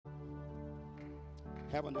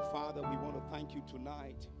Heavenly Father, we want to thank you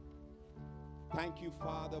tonight. Thank you,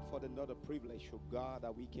 Father, for another privilege, oh God,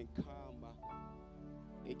 that we can come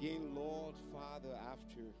again, Lord, Father,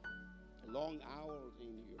 after a long hour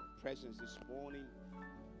in your presence this morning,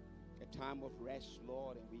 a time of rest,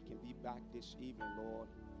 Lord, and we can be back this evening, Lord.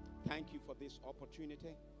 Thank you for this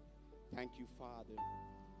opportunity. Thank you, Father,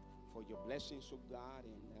 for your blessings, oh God,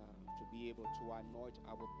 and to be able to anoint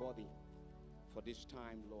our body for this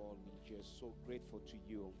time, Lord. We're just so grateful to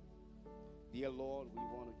you. Dear Lord, we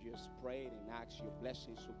want to just pray and ask your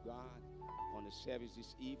blessings, oh God, on the service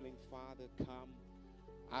this evening. Father, come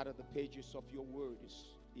out of the pages of your word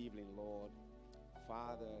this evening, Lord.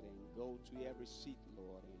 Father, and go to every seat,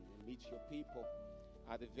 Lord, and meet your people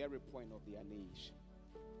at the very point of their knees.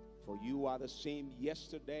 For you are the same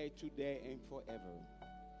yesterday, today, and forever.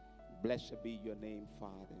 Blessed be your name,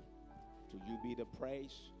 Father. To you be the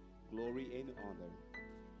praise, glory, and honor.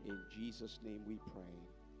 In Jesus' name we pray.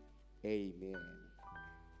 Amen.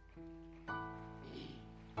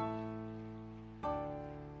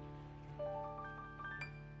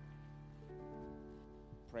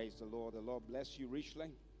 Praise the Lord. The Lord bless you richly.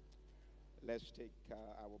 Let's take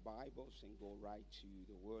our Bibles and go right to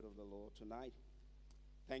the word of the Lord tonight.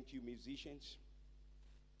 Thank you, musicians.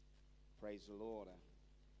 Praise the Lord.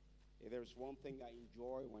 If there's one thing I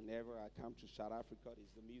enjoy whenever I come to South Africa,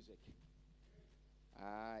 it's the music.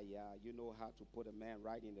 Yeah, you know how to put a man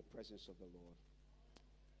right in the presence of the Lord.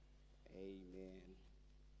 Amen.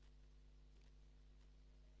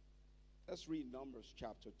 Let's read Numbers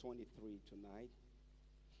chapter 23 tonight.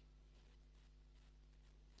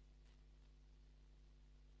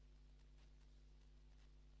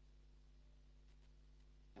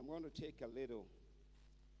 I'm going to take a little,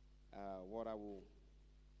 what I will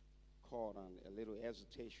call a little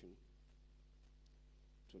hesitation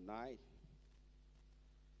tonight,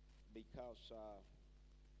 because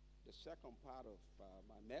the second part of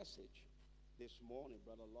my message this morning,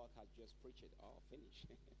 Brother Locke had just preached it all finished.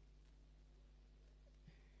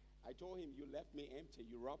 I told him, you left me empty.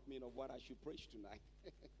 You robbed me of what I should preach tonight.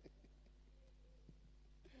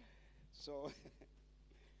 So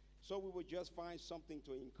we will just find something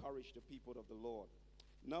to encourage the people of the Lord.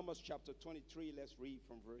 Numbers chapter 23, let's read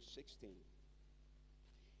from verse 16.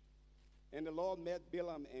 And the Lord met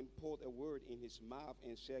Balaam and put a word in his mouth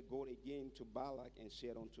and said, go again to Balak and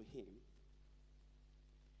said unto him.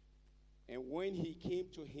 And when he came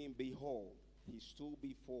to him, behold, he stood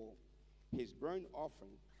before his burnt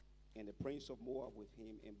offering, and the prince of Moab with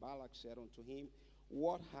him. And Balak said unto him,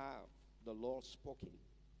 what have the Lord spoken?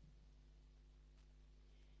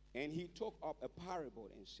 And he took up a parable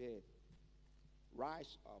and said,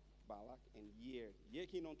 rise up, Balak, and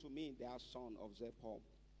hearken unto me, thou son of Zippor.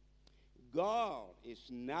 God is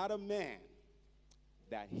not a man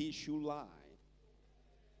that he should lie.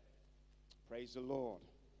 Praise the Lord.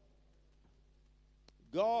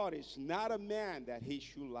 God is not a man that he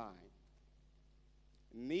should lie,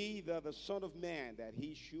 neither the son of man that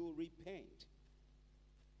he should repent.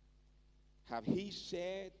 Have he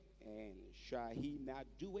said, and shall he not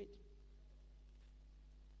do it?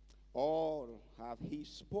 Or have he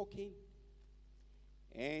spoken,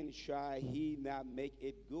 and shall he not make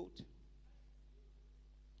it good?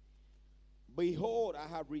 Behold, I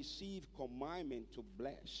have received commandment to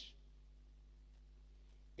bless,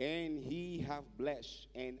 and he hath blessed,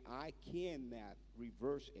 and I cannot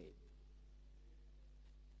reverse it.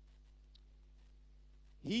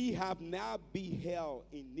 He hath not beheld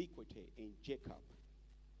iniquity in Jacob.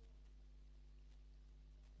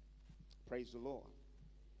 Praise the Lord.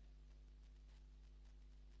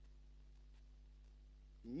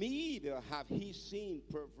 Neither have he seen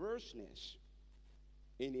perverseness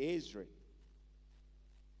in Israel.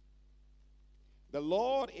 The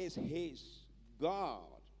Lord is his God.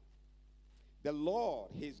 The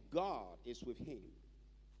Lord, his God, is with him.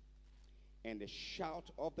 And the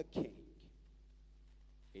shout of the king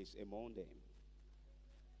is among them.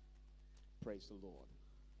 Praise the Lord.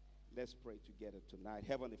 Let's pray together tonight.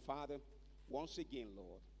 Heavenly Father, once again,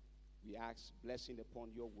 Lord, we ask blessing upon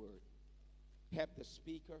your word. Help the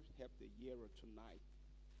speaker, help the hearer tonight.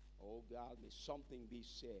 Oh God, may something be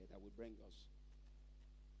said that will bring us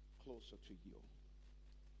closer to you.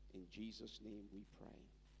 In Jesus' name we pray.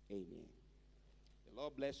 Amen. The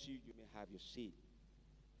Lord bless you. You may have your seat.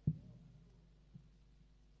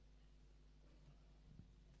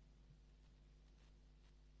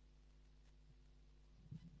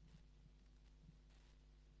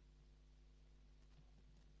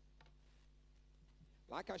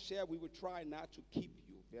 Like I said, we will try not to keep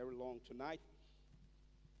you very long tonight,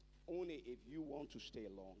 only if you want to stay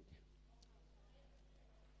long.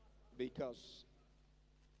 Because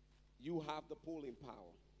You have the pulling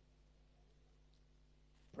power.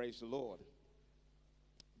 Praise the Lord.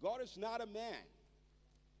 God is not a man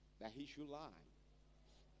that he should lie.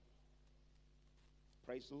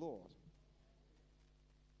 Praise the Lord.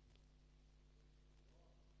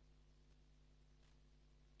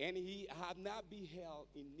 And he had not beheld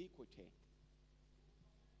iniquity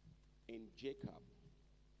in Jacob.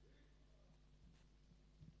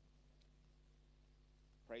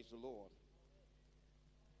 Praise the Lord.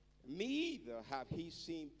 Neither have he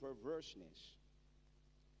seen perverseness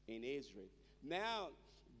in Israel. Now,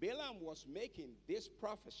 Balaam was making this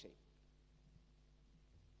prophecy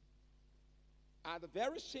at the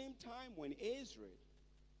very same time when Israel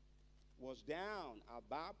was down at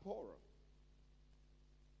Baal Peor.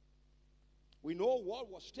 We know what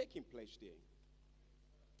was taking place there.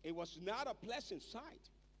 It was not a pleasant sight.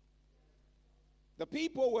 The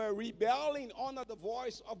people were rebelling under the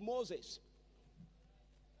voice of Moses.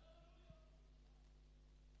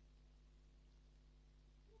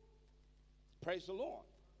 Praise the Lord.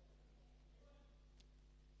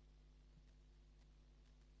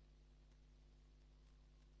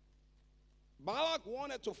 Balak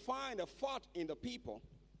wanted to find a fault in the people.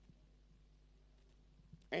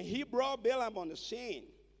 And he brought Balaam on the scene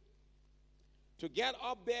to get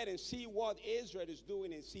up there and see what Israel is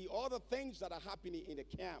doing and see all the things that are happening in the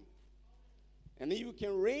camp. And then you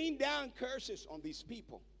can rain down curses on these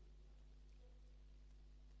people.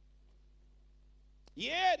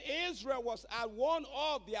 Yet Israel was at one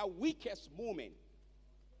of their weakest moments.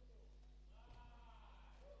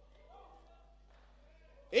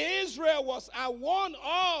 Israel was at one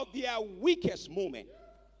of their weakest moments.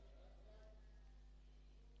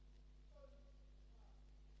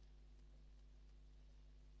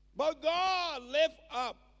 But God lifted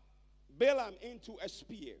up Balaam into a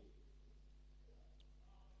spear.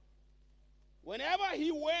 Whenever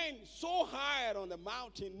he went so high on the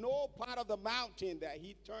mountain, no part of the mountain that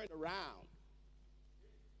he turned around.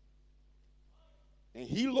 And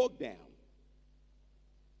he looked down.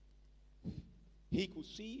 He could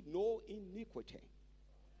see no iniquity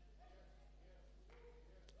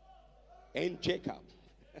in Jacob.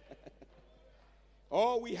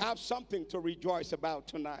 Oh, we have something to rejoice about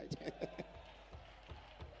tonight.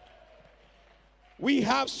 We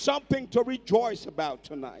have something to rejoice about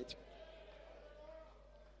tonight.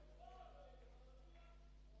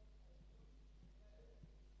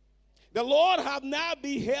 The Lord have not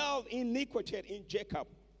beheld iniquity in Jacob,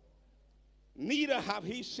 neither have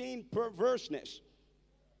he seen perverseness.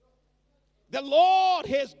 The Lord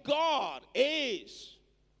his God is.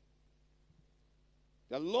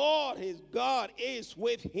 The Lord his God is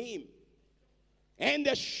with him. And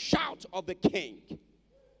the shout of the king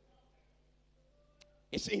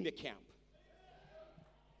is in the camp.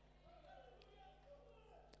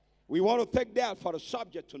 We want to take that for the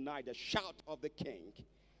subject tonight. The shout of the king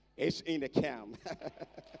is in the camp.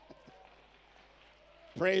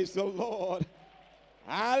 Praise the Lord.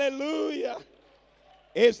 Hallelujah.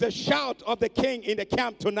 It's the shout of the king in the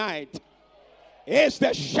camp tonight. It's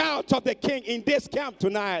the shout of the king in this camp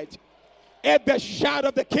tonight. If the shout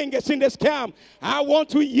of the king is in this camp, I want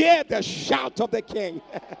to hear the shout of the king.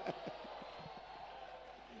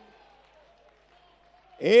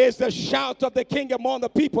 It's the shout of the king among the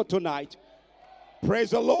people tonight. Praise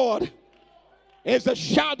the Lord. It's the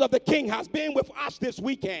shout of the king has been with us this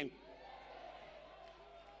weekend.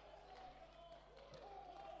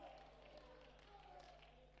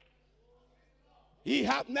 He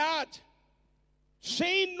hath not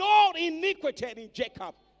seen no iniquity in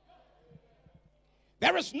Jacob.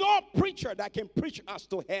 There is no preacher that can preach us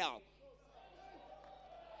to hell.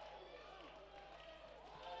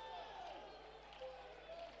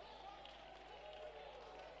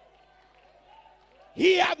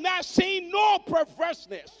 He hath not seen no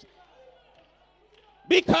perverseness,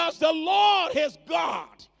 because the Lord his God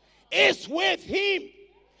is with him,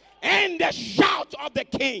 and the shout of the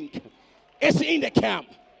king is in the camp.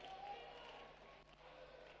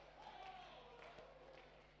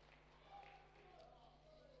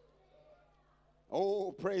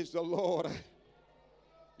 Oh, praise the Lord.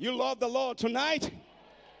 You love the Lord tonight?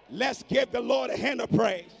 Let's give the Lord a hand of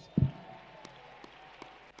praise.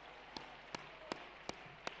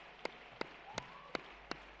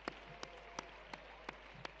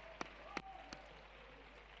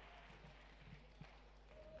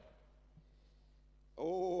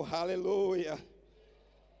 Oh, hallelujah.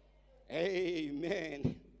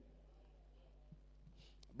 Amen.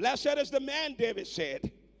 Blessed is the man, David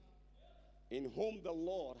said, in whom the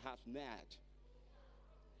Lord hath not.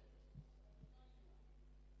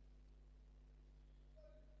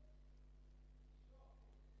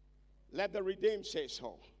 Let the redeemed say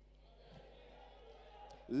so.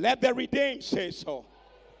 Let the redeemed say so.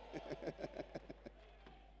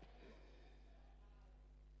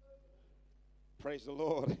 Praise the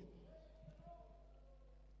Lord.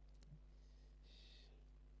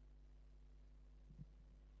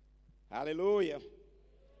 Hallelujah.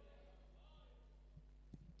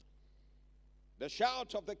 The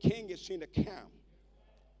shout of the king is in the camp.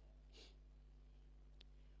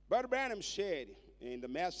 Brother Branham said in the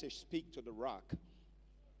message, Speak to the Rock,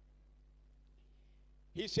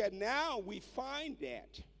 he said, now we find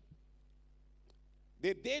that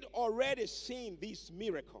they did already see this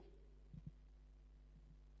miracle.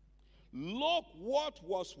 Look what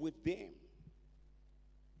was with them.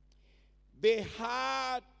 They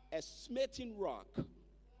had a smitten rock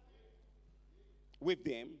with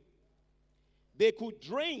them. They could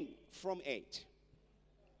drink from it.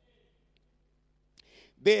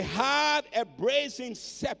 They had a brazen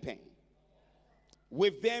serpent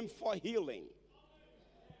with them for healing.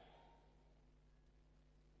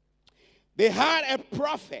 They had a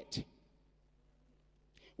prophet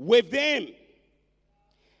with them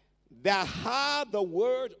that had the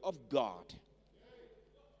word of God.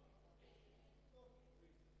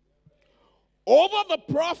 Over the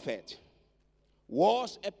prophet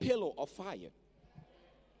was a pillar of fire.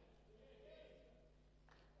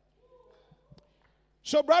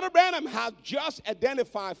 So Brother Branham has just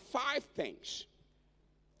identified 5 things.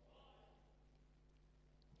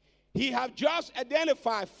 He has just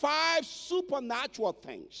identified 5 supernatural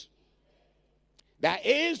things that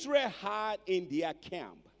Israel had in their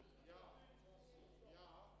camp.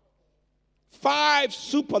 5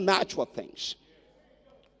 supernatural things.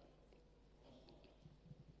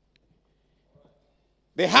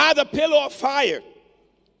 They had a pillar of fire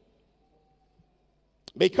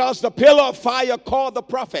because the pillar of fire called the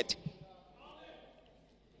prophet.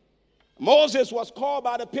 Moses was called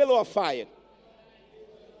by the pillar of fire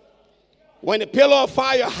when the pillar of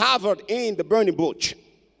fire hovered in the burning bush.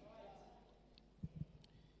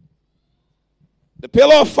 The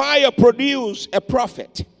pillar of fire produced a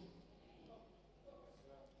prophet.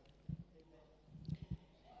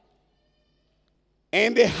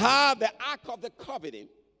 And they had the Ark of the Covenant,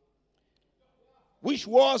 which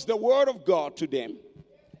was the word of God to them.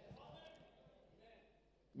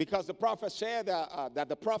 Because the prophet said that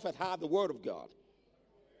the prophet had the word of God.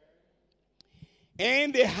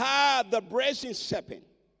 And they had the brazen serpent,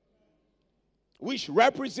 which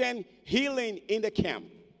represent healing in the camp.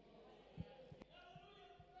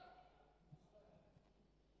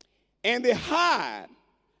 And they had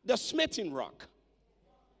the smitten rock.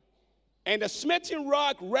 And the smitten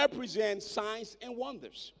rock represents signs and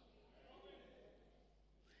wonders.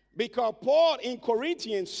 Because Paul in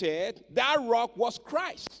Corinthians said that rock was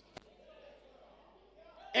Christ.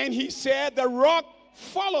 And he said the rock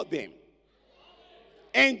followed them.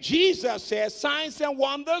 And Jesus said signs and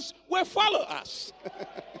wonders will follow us.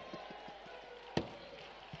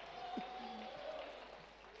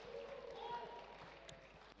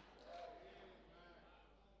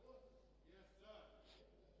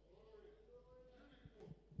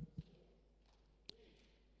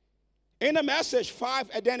 In the message,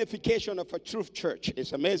 5 identification of a truth church.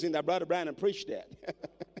 It's amazing that Brother Branham preached that.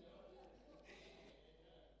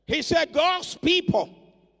 He said God's people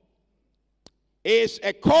is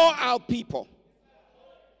a call out people.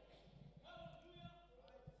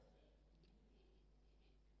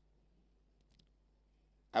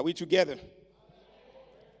 Are we together?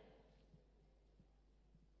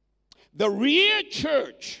 The real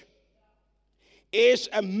church is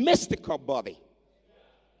a mystical body.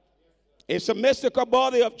 It's a mystical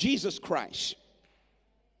body of Jesus Christ.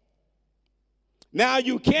 Now,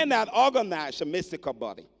 you cannot organize a mystical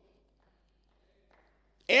body.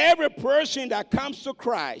 Every person that comes to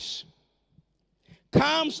Christ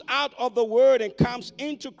comes out of the word and comes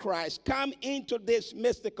into Christ, come into this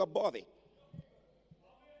mystical body.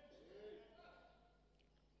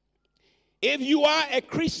 If you are a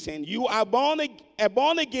Christian, you are a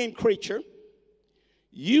born-again creature,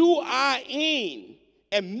 you are in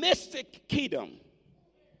a mystic kingdom.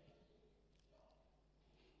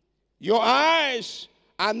 Your eyes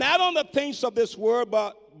are not on the things of this world,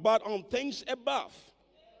 but on things above.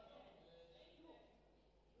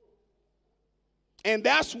 And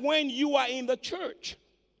that's when you are in the church.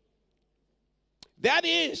 That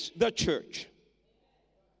is the church.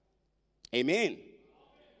 Amen.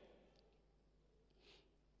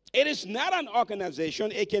 It is not an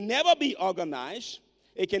organization. It can never be organized.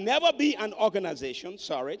 It can never be an organization.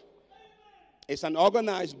 Sorry. It's an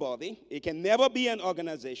organized body. It can never be an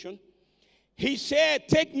organization. He said,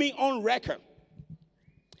 take me on record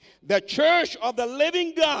The church of the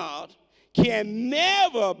living God can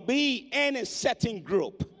never be any certain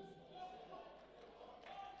group.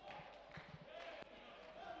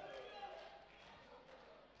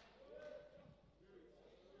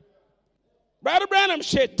 Brother Branham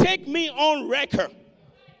said, take me on record.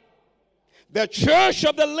 The church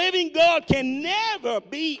of the living God can never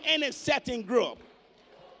be any certain group.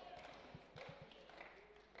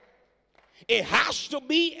 It has to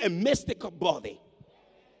be a mystical body.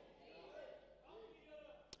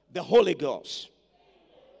 The Holy Ghost.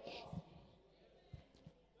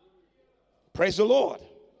 Praise the Lord.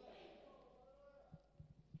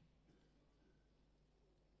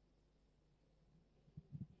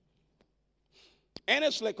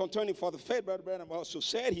 Earnestly contending for the faith, Brother Branham also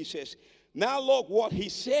said, he says, now look what he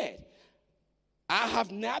said. I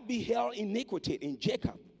have not beheld iniquity in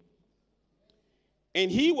Jacob. And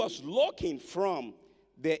he was looking from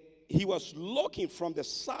the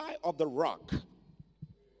side of the rock.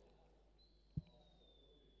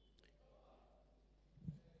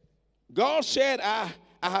 God said, I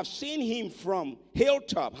have seen him from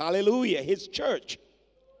hilltop. Hallelujah. His church,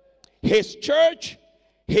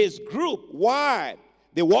 his group. Why?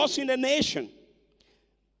 There wasn't a nation.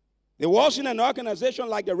 There wasn't an organization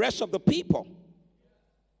like the rest of the people.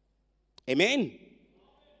 Amen.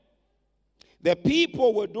 The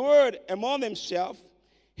people were doing among themselves.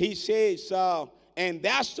 He says, and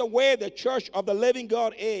that's the way the church of the living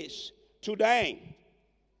God is today.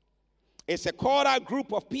 It's a called out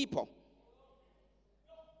group of people.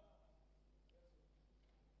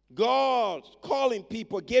 God calling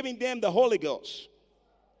people, giving them the Holy Ghost.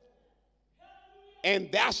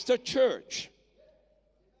 And that's the church.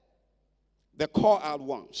 The call out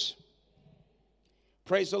ones.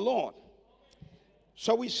 Praise the Lord.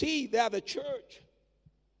 So we see that the church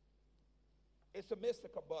is a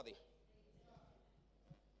mystical body.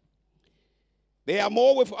 They are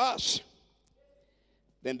more with us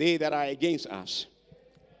than they that are against us.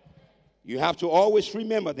 You have to always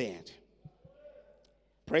remember that.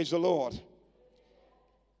 Praise the Lord.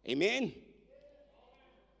 Amen.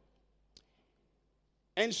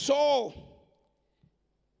 And so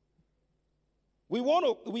we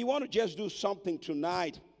want to just do something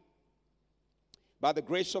tonight by the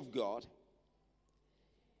grace of God.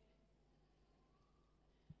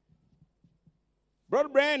 Brother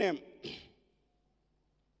Branham,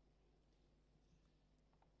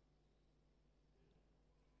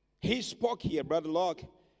 he spoke here. Brother Locke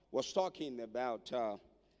was talking about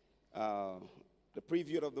the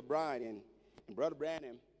preview of the bride, and Brother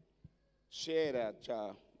Branham said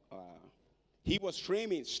that he was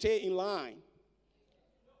screaming, stay in line.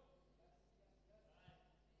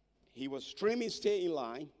 He was screaming, stay in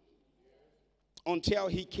line, until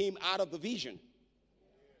he came out of the vision.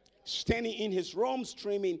 Standing in his room,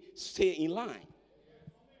 screaming, stay in line.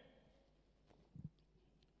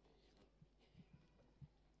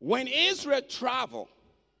 When Israel traveled,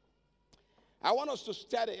 I want us to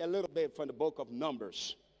study a little bit from the book of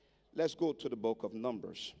Numbers. Let's go to the book of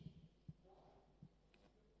Numbers.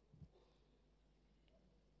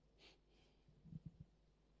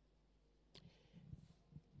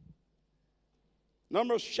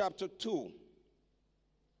 Numbers chapter 2.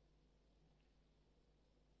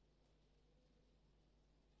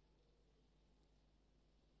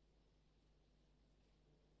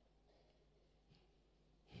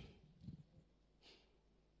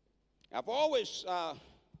 I've always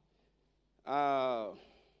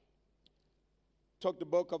took the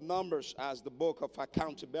book of Numbers as the book of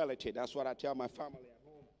accountability. That's what I tell my family at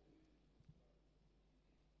home.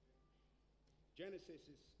 Genesis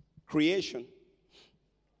is creation.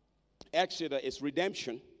 Exodus is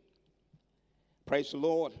redemption. Praise the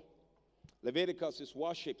Lord. Leviticus is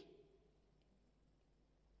worship.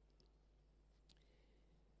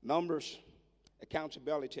 Numbers,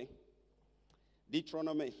 accountability.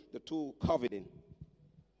 Deuteronomy, the two covenant.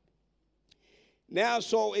 Now,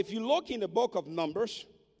 so if you look in the book of Numbers,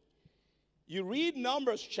 you read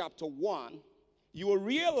Numbers chapter 1, you will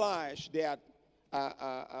realize that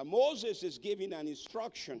Moses is giving an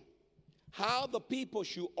instruction how the people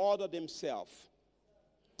should order themselves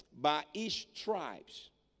by each tribes.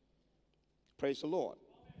 Praise the Lord.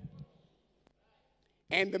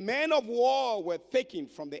 And the men of war were taken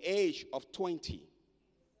from the age of 20.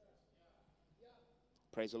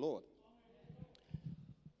 Praise the Lord.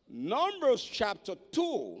 Numbers chapter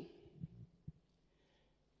 2,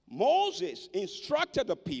 Moses instructed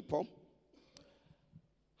the people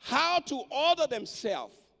how to order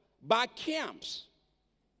themselves by camps.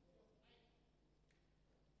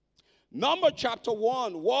 Number chapter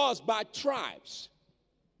 1 was by tribes.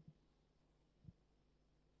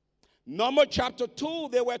 Numbers chapter 2,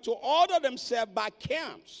 they were to order themselves by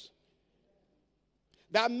camps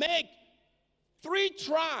that make 3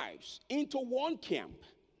 tribes into one camp.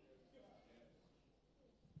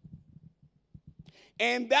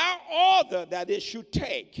 And that order that they should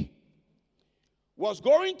take was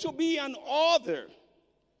going to be an order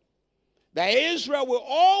that Israel will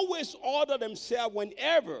always order themselves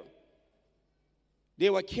whenever they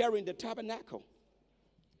were carrying the tabernacle.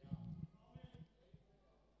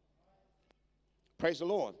 Praise the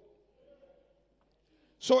Lord.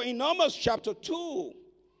 So in Numbers chapter 2,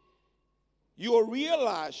 you will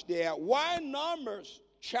realize that while Numbers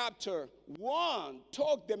chapter 1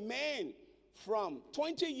 took the men from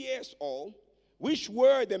 20 years old, which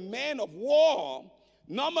were the men of war,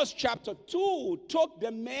 Numbers chapter 2 took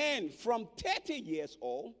the men from 30 years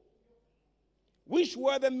old, which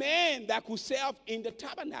were the men that could serve in the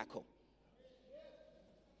tabernacle.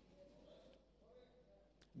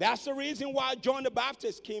 That's the reason why John the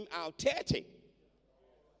Baptist came out 30.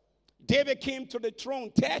 David came to the throne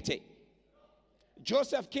 30.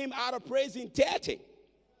 Joseph came out of prison 30.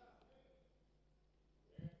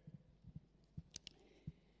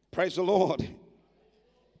 Praise the Lord.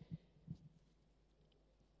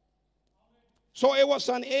 So it was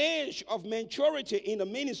an age of maturity in the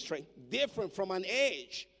ministry, different from an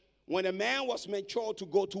age when a man was mature to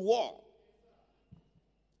go to war.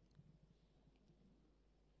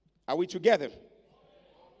 Are we together?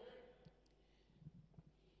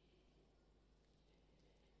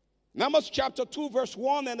 Numbers chapter 2 verse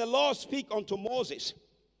 1, and the Lord spake unto Moses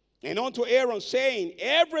and unto Aaron, saying,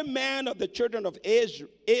 every man of the children of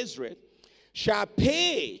Israel shall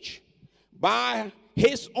page by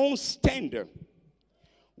his own standard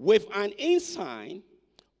with an ensign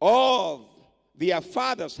of their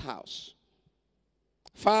father's house.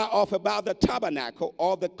 Far off about the tabernacle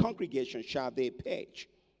of the congregation shall they page.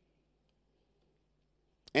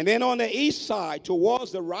 And then on the east side,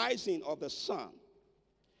 towards the rising of the sun,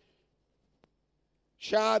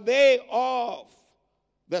 shall they of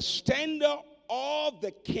the standard of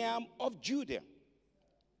the camp of Judah.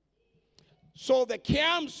 So the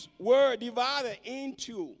camps were divided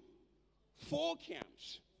into 4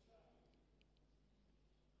 camps.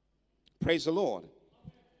 Praise the Lord.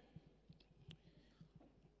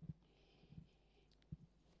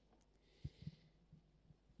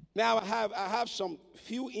 Now I have some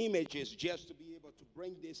few images just to be able to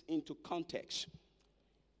bring this into context.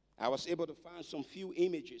 I was able to find some few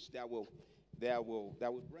images that will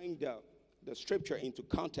bring the scripture into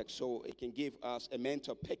context so it can give us a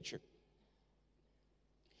mental picture.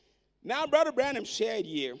 Now, Brother Branham said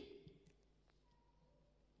here,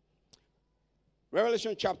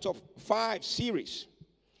 Revelation chapter 5 series,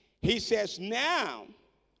 he says, now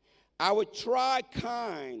I will try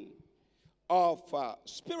kind of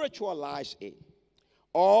spiritualize it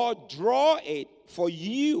or draw it for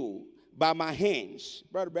you by my hands.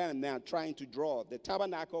 Brother Branham now trying to draw the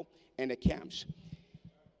tabernacle and the camps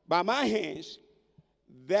by my hands,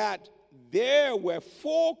 that there were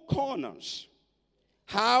 4 corners,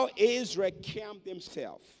 how Israel camped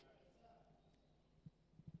themselves.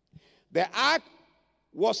 The ark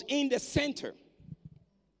was in the center,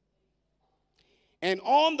 and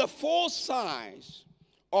on the 4 sides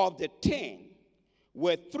of the tent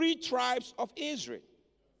were 3 tribes of Israel,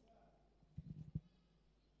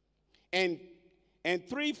 and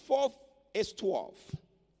 3/4 is 12,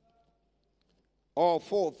 or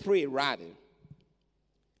 4/3 rather,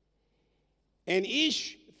 and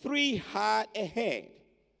each 3 had a head,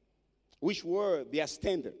 which were their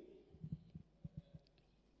standard.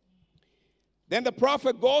 Then the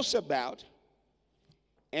prophet goes about,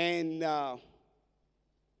 and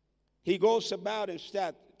he goes about and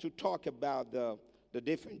starts to talk about the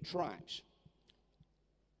different tribes.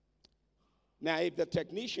 Now, if the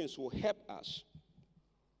technicians will help us,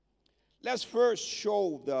 let's first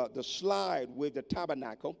show the slide with the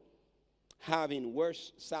tabernacle, having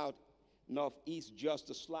west, south, north, east, just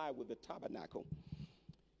the slide with the tabernacle.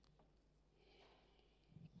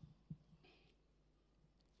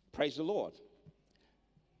 Praise the Lord.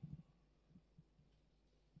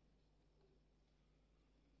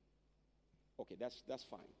 Okay, that's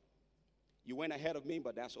fine. You went ahead of me,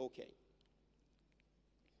 but that's okay.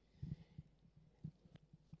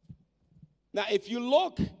 Now, if you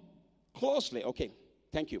look closely, okay,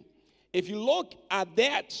 thank you. If you look at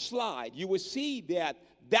that slide, you will see that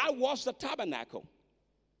that was the tabernacle.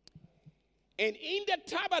 And in the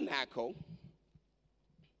tabernacle,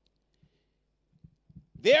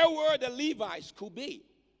 there were the Levites could be.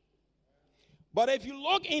 But if you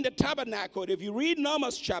look in the tabernacle, if you read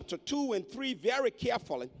Numbers chapter 2 and 3 very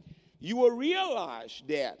carefully, you will realize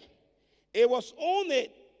that It was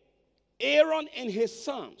only Aaron and his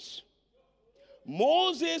sons,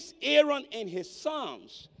 Moses, Aaron, and his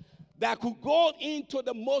sons, that could go into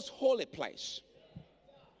the most holy place.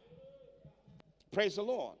 Praise the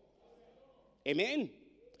Lord. Amen.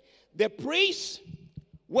 The priests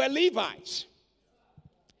were Levites,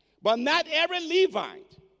 but not every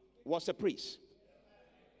Levite was a priest.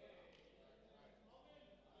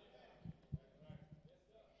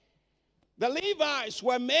 The Levites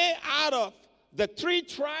were made out of the 3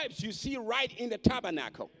 tribes you see right in the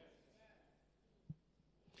tabernacle.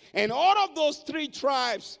 And all of those 3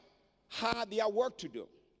 tribes had their work to do.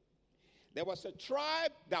 There was a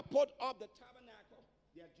tribe that put up the tabernacle.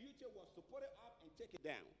 Their duty was to put it up and take it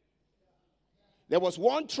down. There was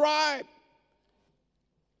one tribe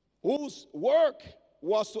whose work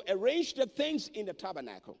was to arrange the things in the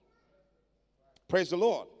tabernacle. Praise the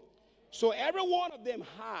Lord. So every one of them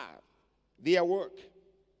had their work.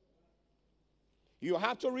 You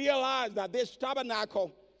have to realize that this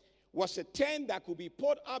tabernacle was a tent that could be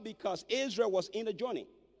put up because Israel was in the journey.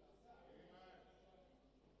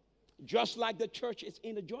 Just like the church is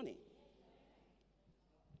in the journey.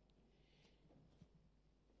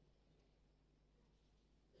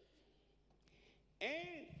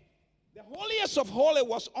 And the holiest of holy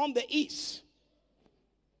was on the east.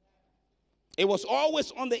 It was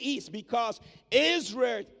always on the east because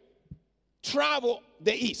Israel traveled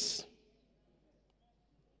the east.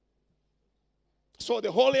 So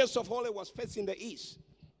the holiest of holy was facing the east.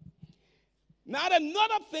 Now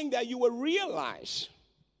another thing that you will realize,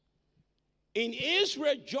 in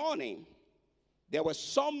Israel's journey, there were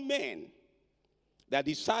some men that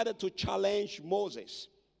decided to challenge Moses,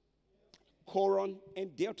 Korah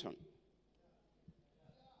and Dathan.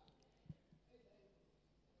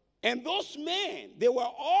 And those men, they were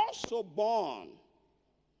also born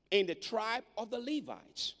in the tribe of the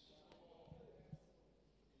Levites.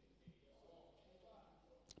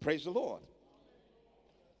 Praise the Lord.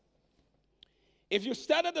 If you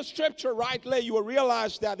study the scripture rightly, you will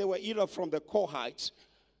realize that they were either from the Kohath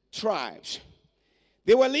tribes.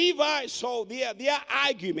 They were Levites, so their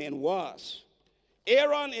argument was,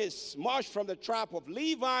 Aaron is much from the tribe of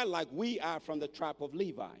Levi like we are from the tribe of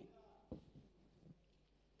Levi.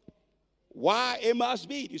 Why it must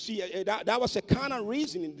be? You see, that was a kind of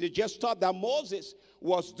reasoning. They just thought that Moses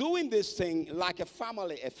was doing this thing like a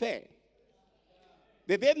family affair.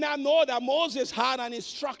 They did not know that Moses had an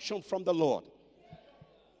instruction from the Lord.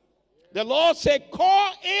 The Lord said,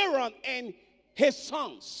 call Aaron and his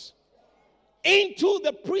sons into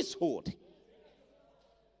the priesthood.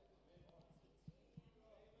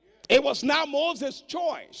 It was not Moses'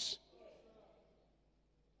 choice.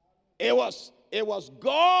 It was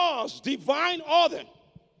God's divine order.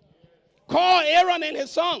 Call Aaron and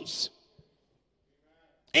his sons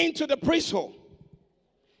into the priesthood.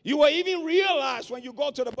 You will even realize when you go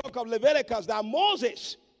to the book of Leviticus that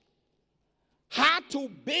Moses had to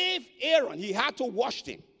bathe Aaron. He had to wash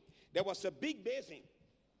him. There was a big basin.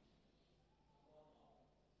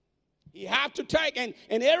 He had to take, and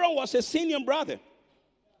Aaron was a senior brother.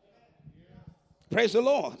 Praise the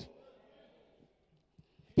Lord.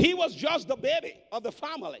 He was just the baby of the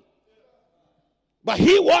family. But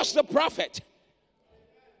he was the prophet.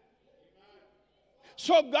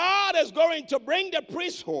 So God is going to bring the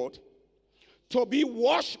priesthood to be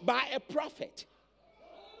washed by a prophet.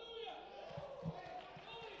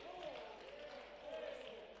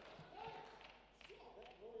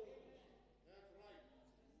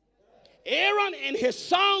 Aaron and his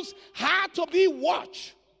sons had to be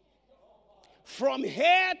washed from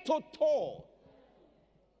head to toe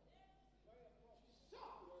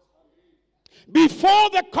before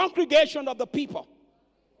the congregation of the people.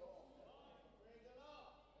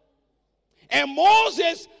 And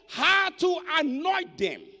Moses had to anoint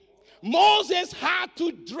them. Moses had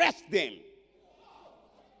to dress them.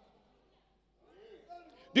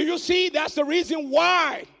 Do you see? That's the reason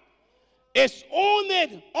why it's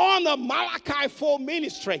only on the Malachi 4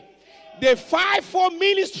 ministry. The 5-4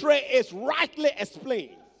 ministry is rightly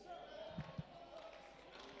explained.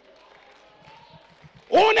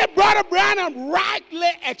 Only Brother Branham rightly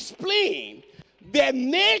explained the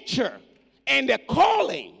nature and the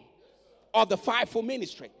calling of the 5-4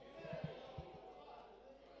 ministry.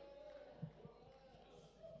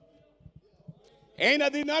 In a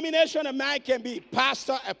denomination, a man can be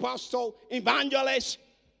pastor, apostle, evangelist.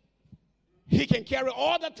 He can carry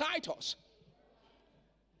all the titles.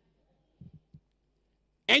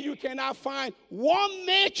 And you cannot find one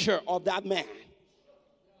nature of that man.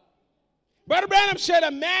 Brother Branham said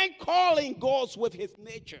a man calling goes with his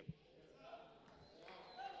nature.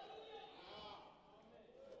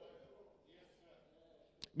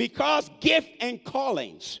 Because gift and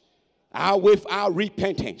callings are without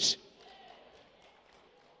repentance.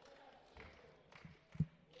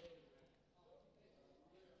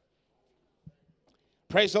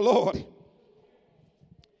 Praise the Lord.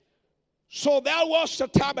 So that was the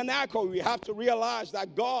tabernacle. We have to realize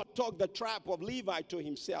that God took the tribe of Levi to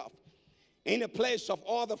himself in the place of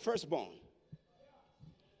all the firstborn.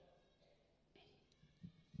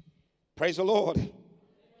 Praise the Lord.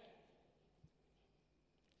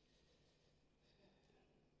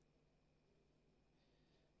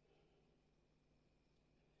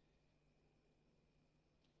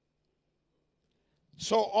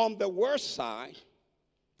 So on the worst side,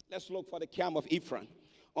 let's look for the camp of Ephraim.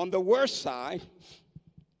 On the worst side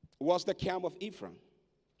was the camp of Ephraim.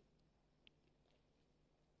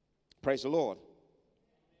 Praise the Lord.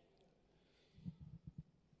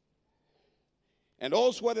 And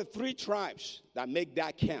those were the three tribes that make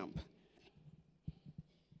that camp.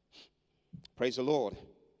 Praise the Lord.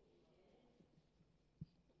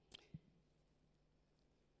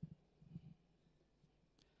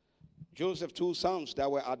 Joseph's two sons that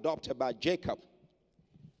were adopted by Jacob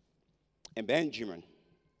and Benjamin.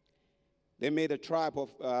 They made a tribe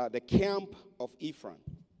of the camp of Ephraim.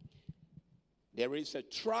 There is a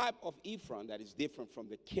tribe of Ephraim that is different from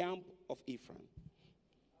the camp of Ephraim.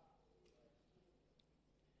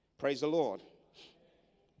 Praise the Lord.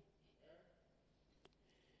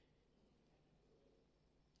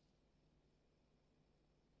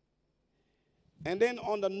 And then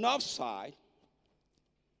on the north side,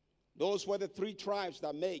 those were the three tribes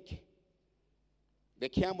that make the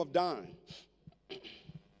camp of Dan.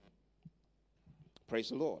 Praise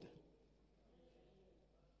the Lord.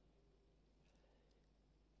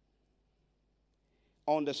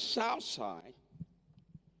 On the south side,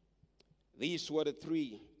 these were the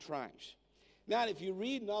three tribes. Now, if you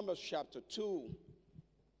read Numbers chapter 2,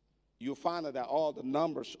 you'll find that all the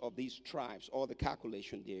numbers of these tribes, all the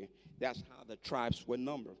calculation there, that's how the tribes were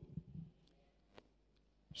numbered.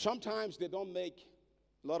 Sometimes they don't make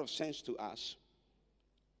a lot of sense to us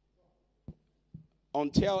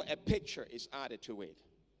until a picture is added to it.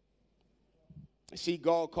 I see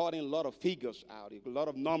God calling a lot of figures out, a lot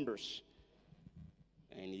of numbers.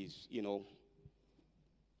 And he's,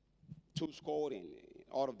 two scored and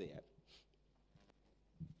all of that.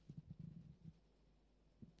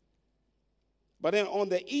 But then on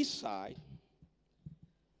the east side,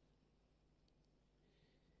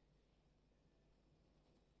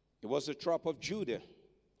 it was the tribe of Judah,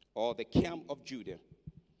 or the camp of Judah.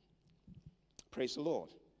 Praise the Lord.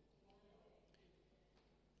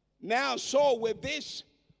 Now, so with these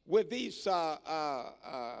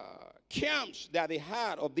camps that they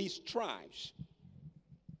had of these tribes,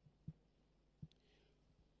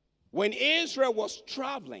 when Israel was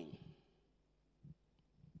traveling,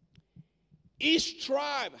 each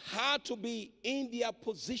tribe had to be in their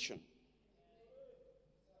position.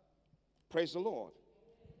 Praise the Lord.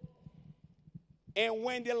 And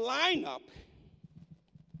when they line up,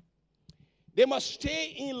 they must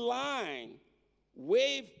stay in line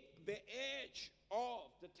with the edge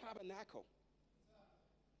of the tabernacle.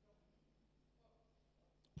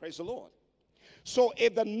 Praise the Lord. So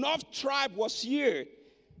if the north tribe was here,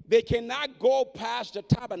 they cannot go past the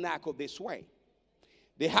tabernacle this way.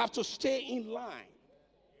 They have to stay in line.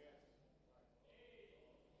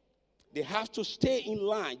 They have to stay in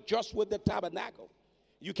line just with the tabernacle.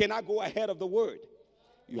 You cannot go ahead of the word.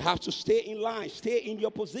 You have to stay in line, stay in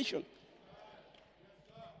your position.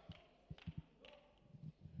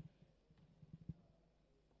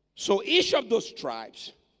 So each of those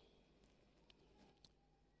tribes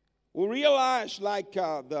will realize, like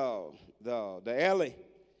the Eli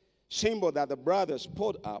symbol that the brothers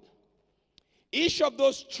put up, each of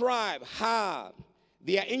those tribes have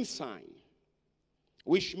their ensign,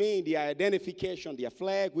 which means their identification, their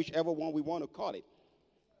flag, whichever one we want to call it.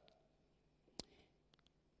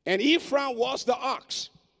 And Ephraim was the ox.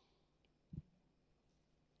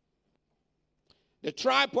 The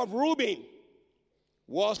tribe of Reuben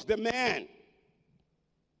was the man.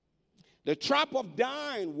 The tribe of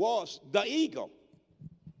Dan was the eagle.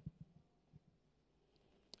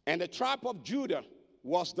 And the tribe of Judah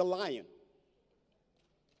was the lion.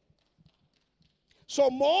 So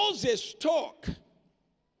Moses took.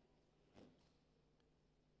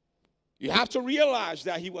 You have to realize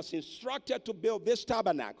that he was instructed to build this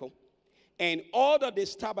tabernacle and order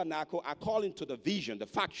this tabernacle according to the vision, the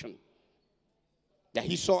faction that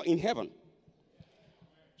he saw in heaven.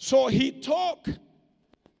 So he took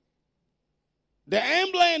the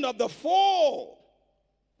emblem of the four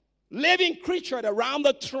living creatures around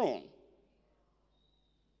the throne.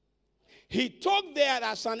 He took that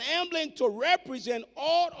as an emblem to represent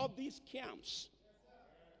all of these camps.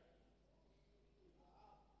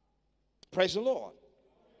 Praise the Lord.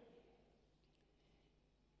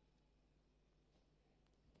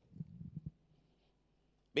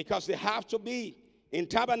 Because they have to be in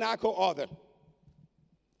tabernacle order.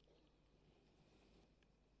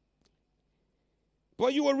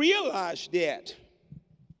 But you will realize that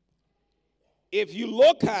if you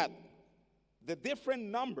look at the different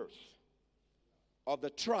numbers of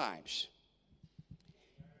the tribes,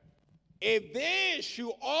 if they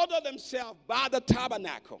should order themselves by the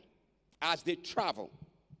tabernacle as they travel,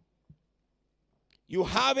 you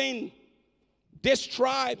having this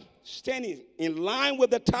tribe standing in line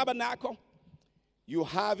with the tabernacle, you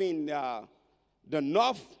having the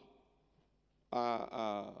north,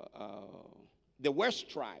 the west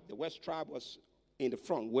tribe. The west tribe was in the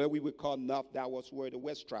front, where we would call north. That was where the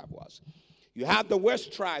west tribe was. You have the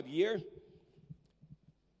west tribe here,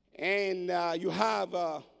 and you have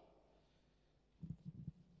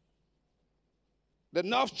the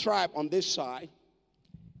north tribe on this side.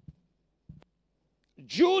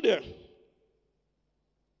 Judah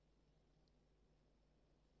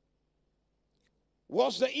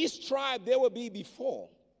was the east tribe they would be before.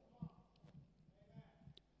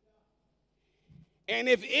 And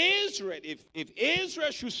if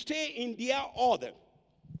Israel should stay in their order,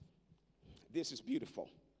 this is beautiful.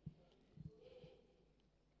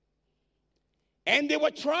 And they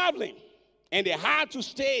were traveling, and they had to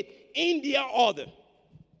stay in their order.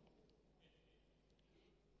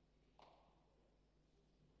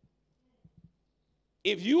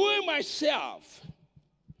 If you and myself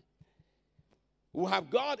who have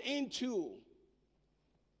got into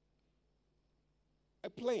a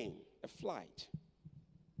plane, a flight,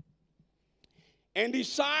 and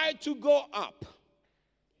decide to go up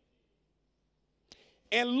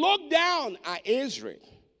and look down at Israel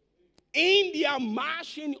in their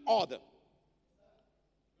marching order,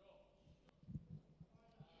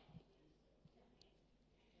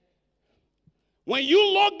 when you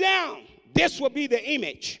look down, this will be the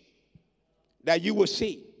image that you will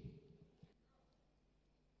see.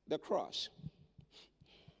 The cross.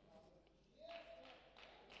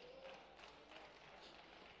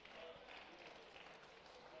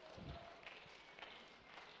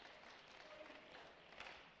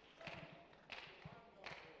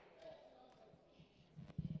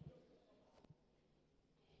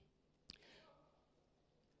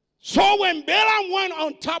 So when Balaam went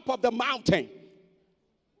on top of the mountain,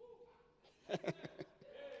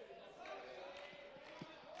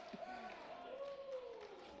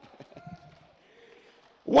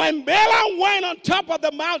 when Balaam went on top of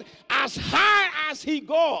the mountain, as high as he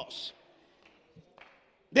goes,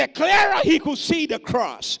 the clearer he could see the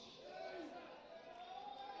cross.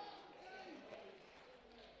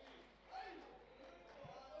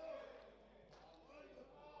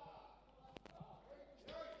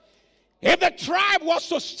 If the tribe was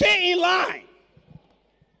to stay in line,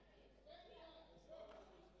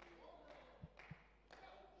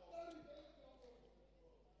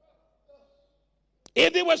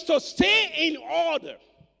 if they was to stay in order,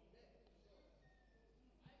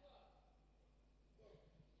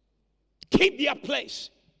 keep their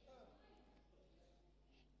place,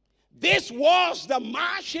 this was the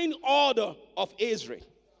marching order of Israel.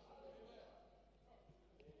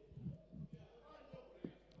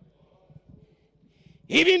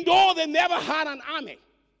 Even though they never had an army,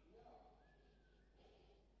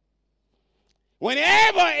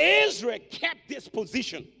 whenever Israel kept this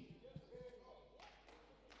position,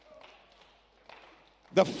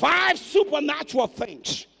 the 5 supernatural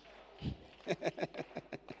things.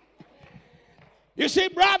 You see,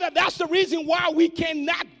 brother, that's the reason why we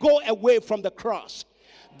cannot go away from the cross.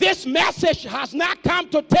 This message has not come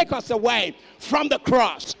to take us away from the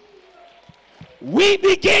cross. We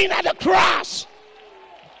begin at the cross.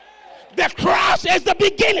 The cross is the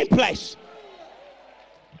beginning place.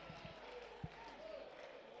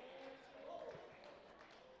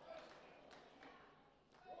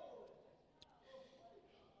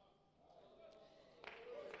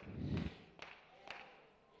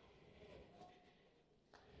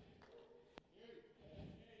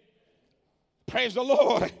 Praise the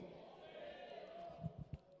Lord.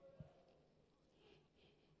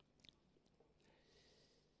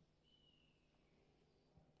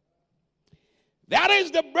 That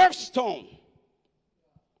is the birthstone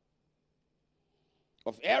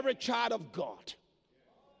of every child of God.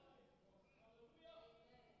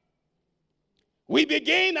 We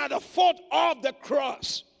begin at the foot of the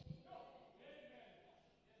cross.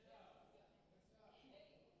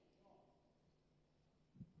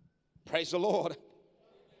 Praise the Lord.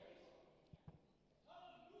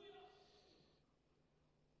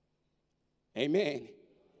 Amen.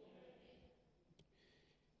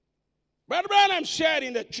 Brother Branham shared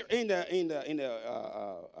in the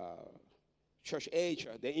church age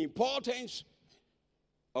the importance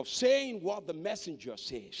of saying what the messenger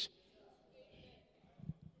says.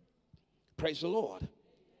 Praise the Lord.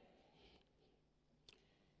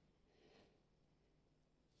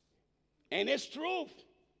 And it's true.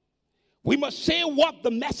 We must say what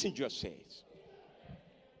the messenger says.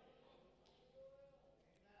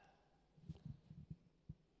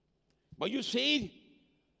 But you see,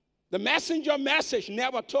 the messenger message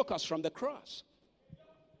never took us from the cross.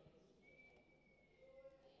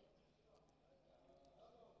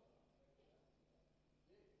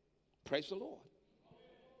 Praise the Lord.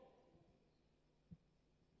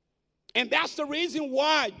 And that's the reason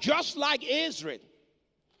why, just like Israel,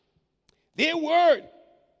 they were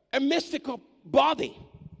a mystical body.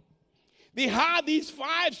 They had these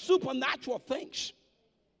 5 supernatural things.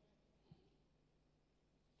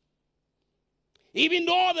 Even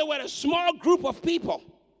though they were a small group of people.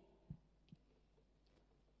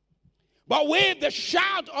 But with the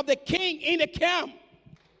shout of the king in the camp,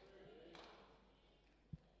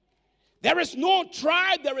 there is no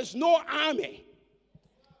tribe, there is no army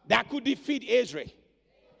that could defeat Israel.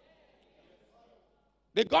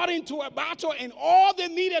 They got into a battle, and all they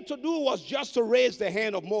needed to do was just to raise the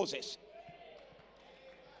hand of Moses.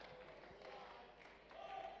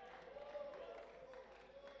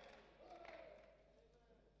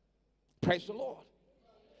 Praise the Lord.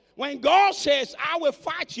 When God says, I will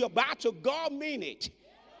fight your battle, God means it.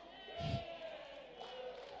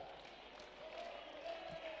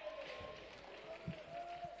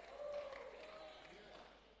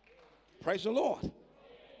 Praise the Lord.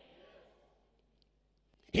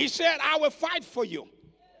 He said, I will fight for you.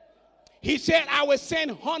 He said, I will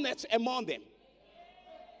send hornets among them.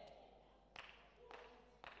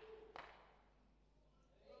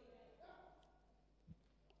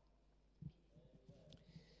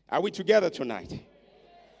 Are we together tonight?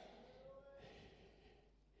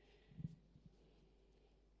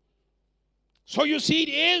 So you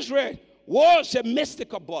see, Israel was a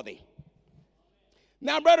mystical body.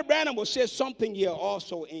 Now, Brother Branham will say something here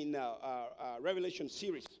also in Revelation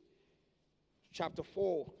series, chapter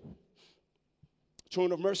 4,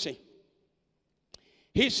 Throne of Mercy.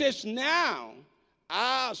 He says, now,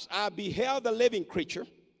 as I beheld the living creature,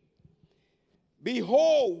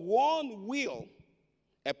 behold, one wheel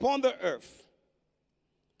upon the earth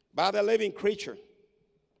by the living creature.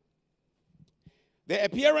 The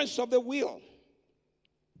appearance of the wheel,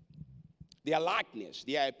 their likeness,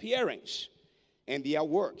 their appearance, and their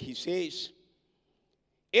work. He says,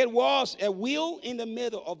 it was a wheel in the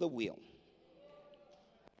middle of the wheel.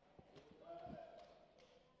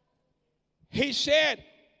 He said,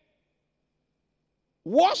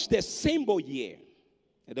 what's the symbol here?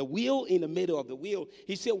 The wheel in the middle of the wheel.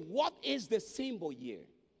 He said, what is the symbol here?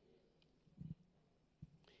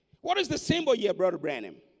 What is the symbol here, Brother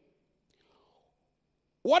Branham?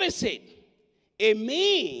 What is it? It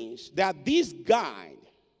means that these guys,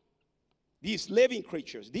 these living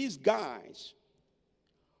creatures, these guys,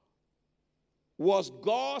 was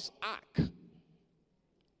God's ark.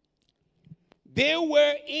 They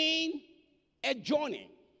were in a journey.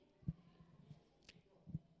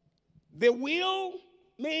 The wheel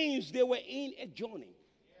means they were in a journey.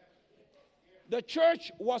 The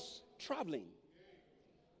church was traveling.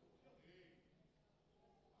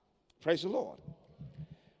 Praise the Lord.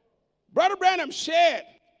 Brother Branham said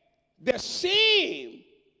the same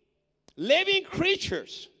living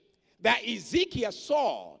creatures that Ezekiel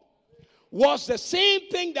saw was the same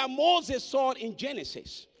thing that Moses saw in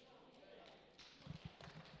Genesis.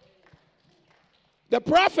 The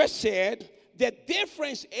prophet said the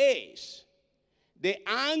difference is the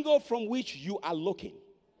angle from which you are looking.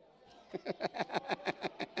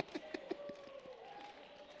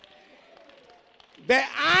 The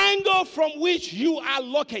angle from which you are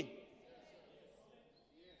looking.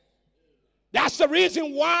 That's the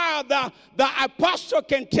reason why the apostle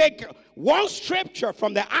can take one scripture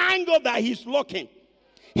from the angle that he's looking.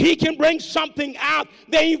 He can bring something out.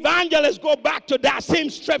 The evangelist go back to that same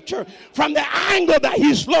scripture from the angle that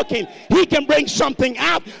he's looking. He can bring something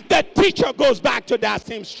out. The teacher goes back to that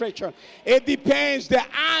same scripture. It depends the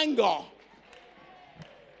angle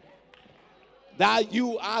that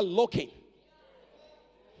you are looking.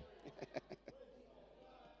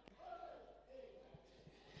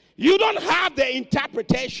 You don't have the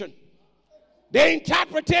interpretation. The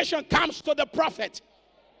interpretation comes to the prophet.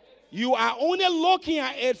 You are only looking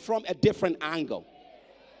at it from a different angle.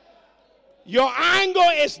 Your angle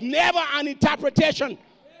is never an interpretation.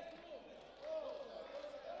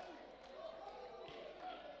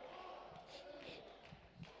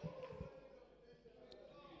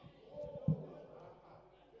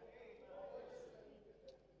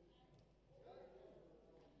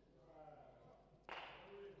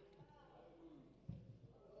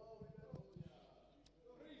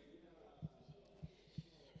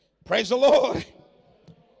 Praise the Lord.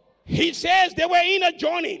 He says they were in a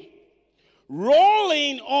journey,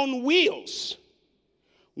 rolling on wheels,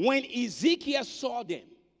 when Ezekiel saw them.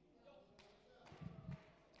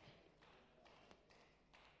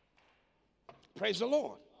 Praise the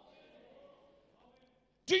Lord.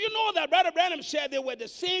 Do you know that Brother Branham said they were the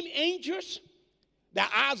same angels that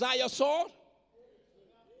Isaiah saw?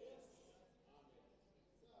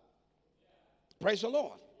 Praise the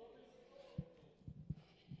Lord.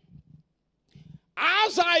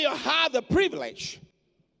 Isaiah had the privilege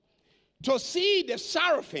to see the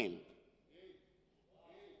seraphim.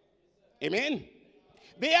 Amen.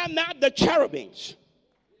 They are not the cherubims.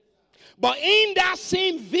 But in that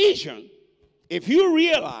same vision, if you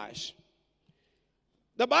realize,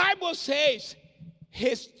 the Bible says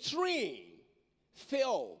his train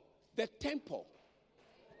filled the temple.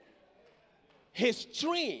 His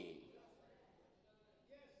train.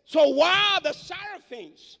 So while the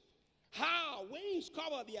seraphims, how wings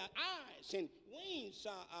cover their eyes and wings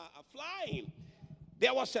are flying,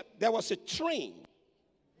 there was a train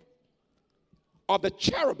of the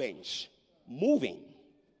cherubims moving.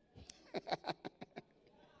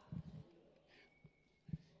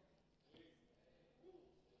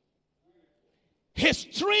 His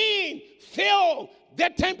train filled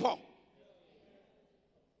the temple.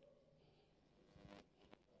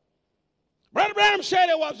 Brother Branham said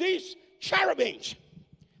it was these cherubims,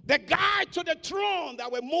 the guide to the throne,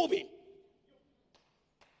 that were moving.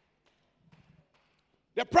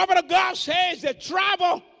 The prophet of God says they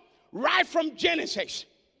travel right from Genesis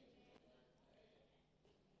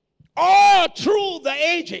all through the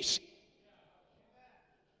ages.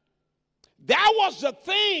 That was the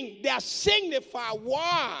thing that signified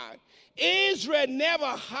why Israel never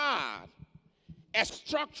had a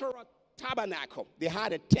structural tabernacle. They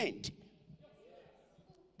had a tent.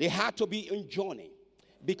 They had to be in joining,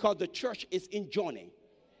 because the church is in joining.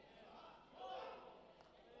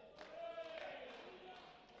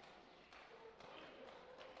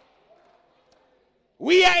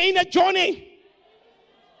 We are in a journey.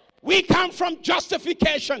 We come from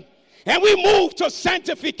justification and we move to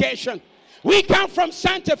sanctification. We come from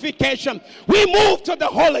sanctification. We move to the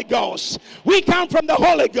Holy Ghost. We come from the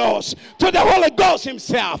Holy Ghost to the Holy Ghost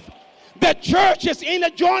himself. The church is in a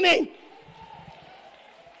journey.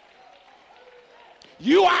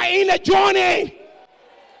 You are in a journey.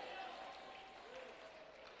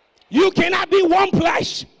 You cannot be one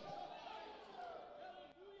place.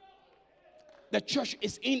 The church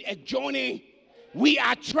is in a journey. We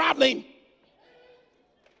are traveling.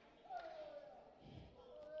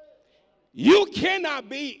 You cannot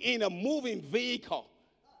be in a moving vehicle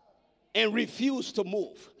and refuse to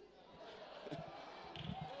move.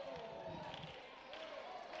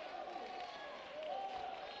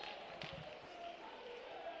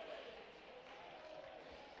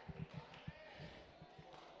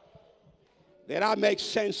 Did that make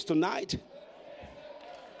sense tonight?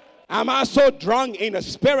 Am I so drunk in the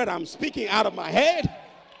spirit I'm speaking out of my head?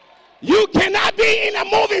 You cannot be in a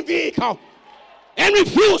moving vehicle and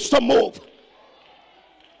refuse to move.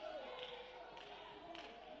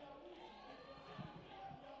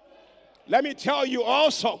 Let me tell you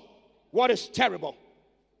also what is terrible.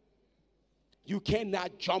 You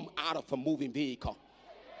cannot jump out of a moving vehicle.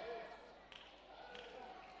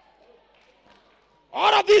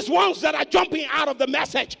 All of these ones that are jumping out of the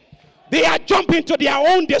message, they are jumping to their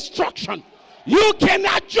own destruction. You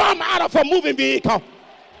cannot jump out of a moving vehicle.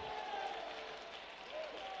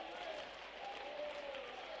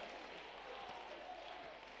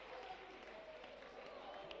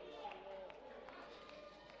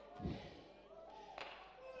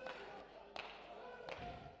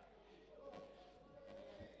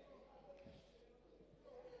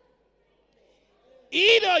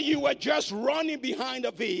 Either you were just running behind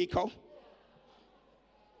a vehicle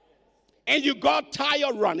and you got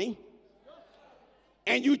tired running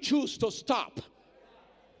and you choose to stop.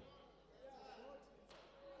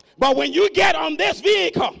 But when you get on this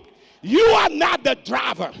vehicle, you are not the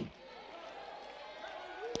driver.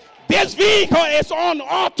 This vehicle is on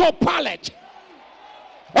autopilot.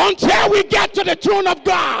 Until we get to the throne of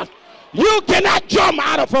God, you cannot jump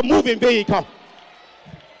out of a moving vehicle.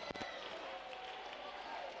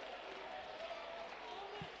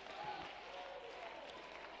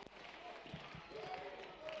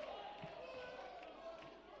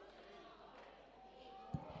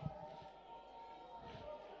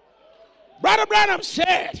 Brother Branham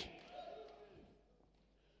said,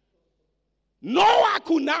 Noah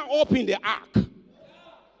could not open the ark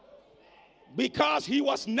because he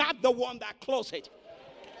was not the one that closed it.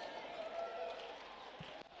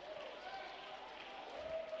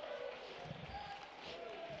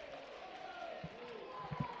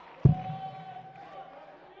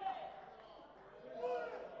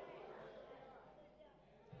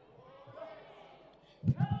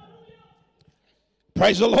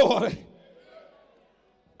 Praise the Lord.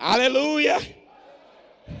 Hallelujah.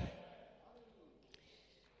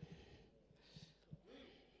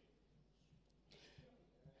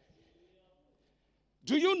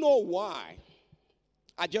 Do you know why?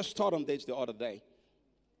 I just taught on this the other day.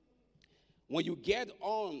 When you get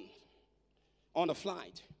on a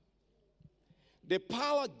flight, the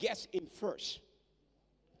pilot gets in first.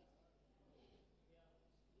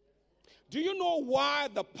 Do you know why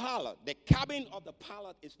the pilot, the cabin of the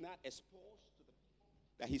pilot is not exposed to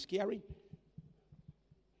that he's carrying?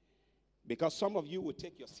 Because some of you will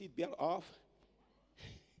take your seatbelt off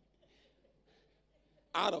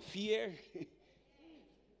out of fear.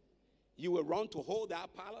 You will run to hold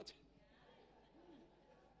that pilot.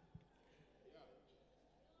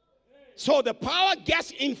 So the pilot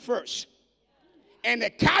gets in first, and the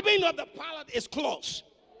cabin of the pilot is closed.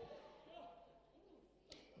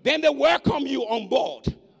 Then they welcome you on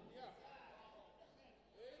board.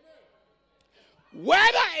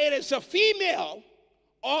 Whether it is a female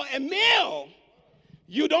or a male,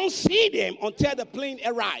 you don't see them until the plane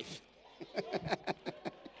arrives.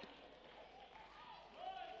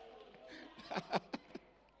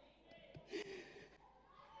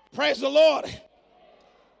 Praise the Lord.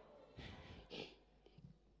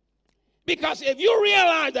 Because if you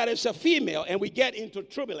realize that it's a female and we get into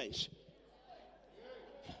turbulence,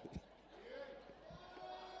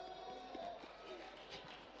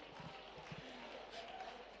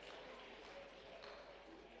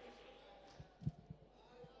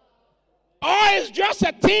 or it's just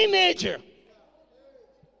a teenager,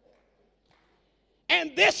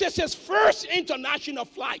 and this is his first international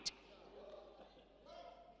flight,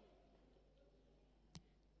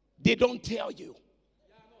 they don't tell you.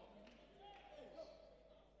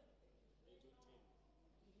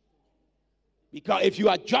 Because if you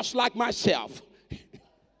are just like myself,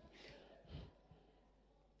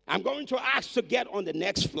 I'm going to ask to get on the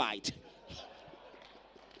next flight.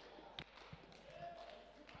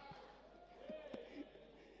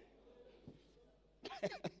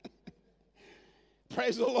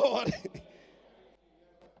 Praise the Lord.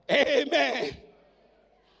 Amen.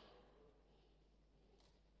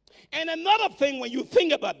 And another thing, when you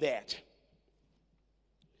think about that,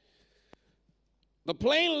 the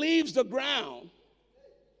plane leaves the ground,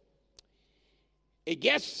 it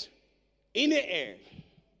gets in the air.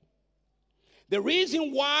 The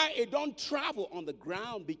reason why it don't travel on the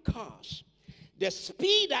ground, because the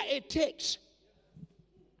speed that it takes,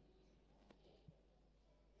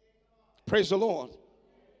 praise the Lord,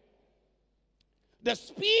 the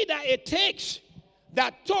speed that it takes,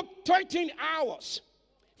 that took 13 hours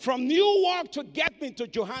from Newark to get me to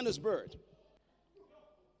Johannesburg,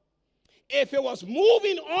 if it was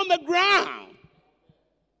moving on the ground,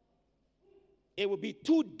 it would be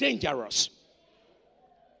too dangerous.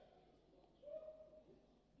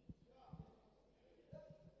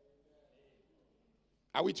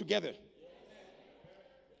 Are we together?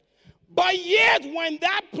 But yet, when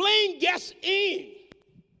that plane gets in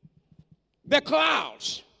the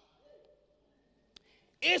clouds,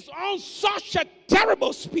 it's on such a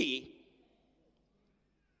terrible speed,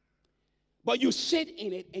 but you sit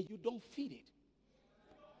in it and you don't feel it.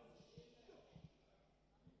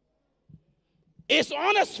 It's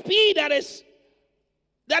on a speed that is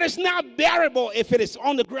not bearable if it is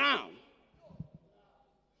on the ground.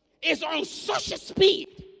 It's on such a speed.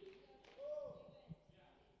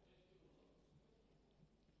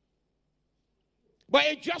 But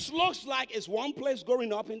it just looks like it's one place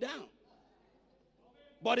going up and down.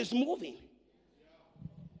 But it's moving.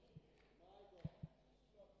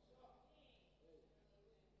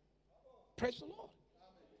 Praise the Lord.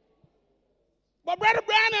 But Brother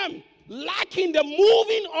Branham likened the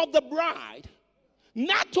moving of the bride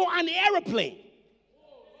not to an airplane.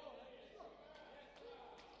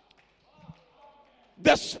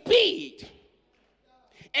 The speed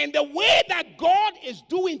and the way that God is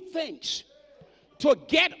doing things to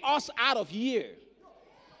get us out of here,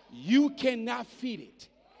 you cannot feel it.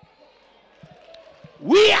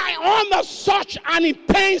 We are on such an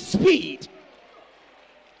intense speed.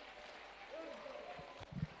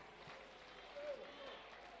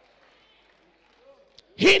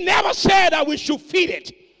 He never said that we should feel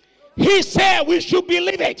it. He said we should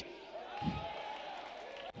believe it.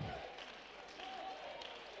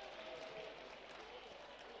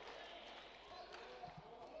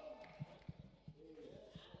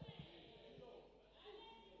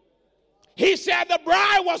 He said the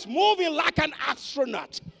bride was moving like an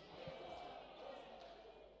astronaut.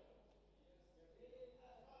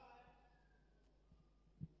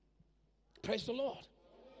 Praise the Lord.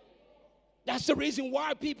 That's the reason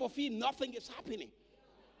why people feel nothing is happening.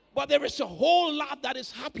 But there is a whole lot that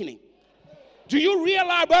is happening. Do you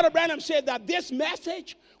realize, Brother Branham said that this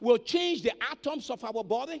message will change the atoms of our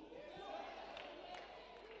body?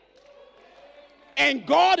 And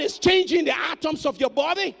God is changing the atoms of your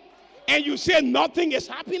body? And you say nothing is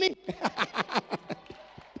happening?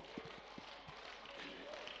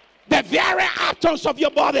 The very atoms of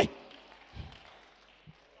your body.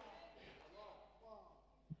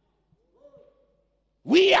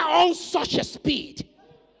 We are on such a speed.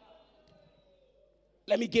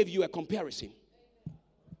 Let me give you a comparison.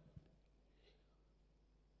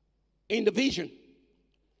 In the vision,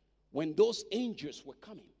 when those angels were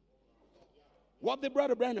coming, what the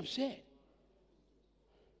Brother Branham said,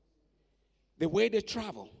 the way they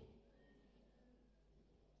travel.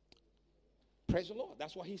 Praise the Lord.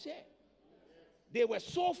 That's what he said. They were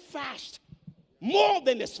so fast, more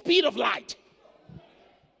than the speed of light.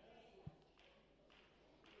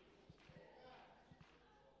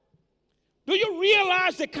 Do you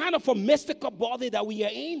realize the kind of a mystical body that we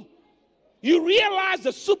are in? You realize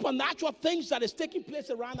the supernatural things that is taking place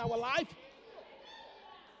around our life?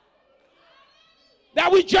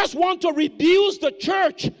 That we just want to reduce the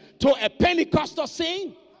church to a Pentecostal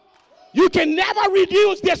scene? You can never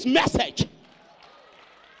reduce this message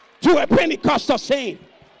to a Pentecostal scene.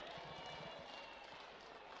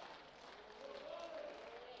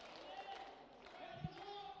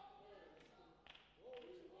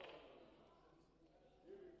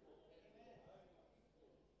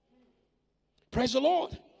 Praise the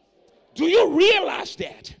Lord. Do you realize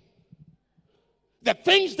that? The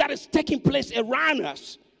things that is taking place around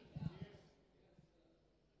us.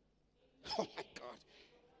 Oh my God.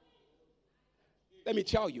 Let me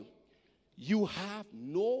tell you, you have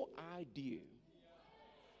no idea.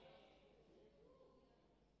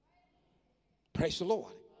 Praise the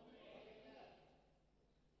Lord.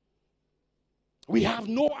 We have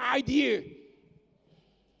no idea.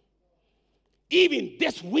 Even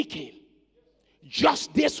this weekend,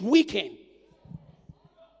 just this weekend,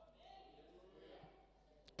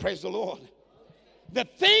 praise the Lord, the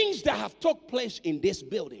things that have took place in this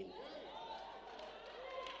building.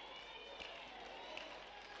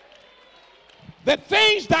 The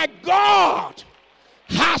things that God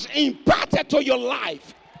has imparted to your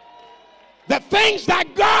life. The things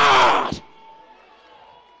that God,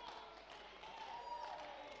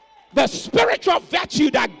 the spiritual virtue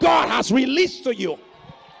that God has released to you.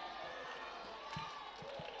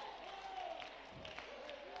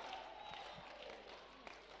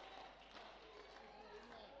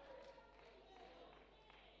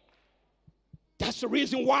 That's the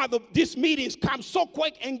reason why these meetings come so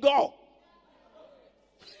quick and go.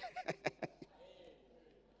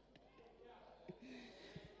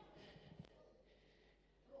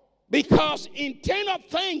 Because in 10 of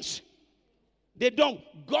things, they don't.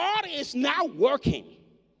 God is now working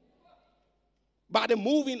by the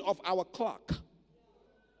moving of our clock.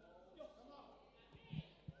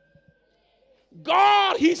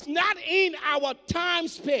 God, he's not in our time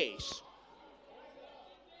space.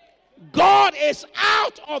 God is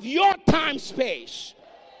out of your time space.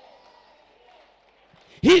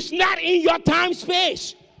 He's not in your time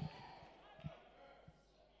space.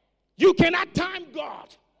 You cannot time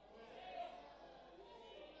God.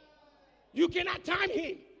 You cannot time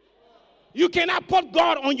him. You cannot put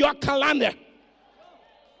God on your calendar.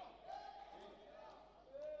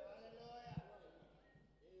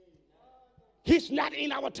 He's not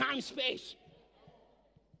in our time space.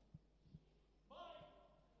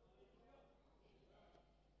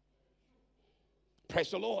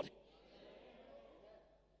 Praise the Lord.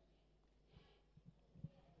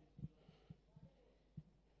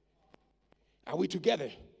 Are we together?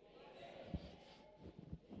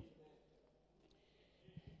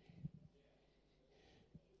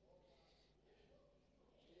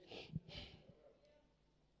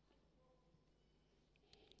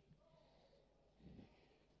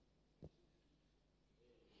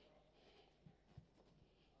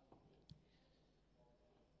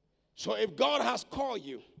 So if God has called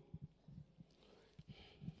you,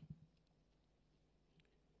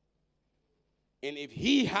 and if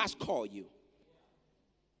he has called you,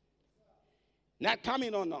 not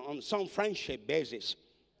coming on some friendship basis,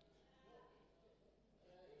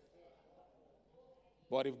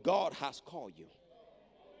 But if God has called you,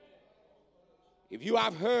 if you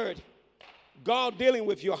have heard God dealing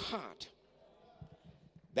with your heart,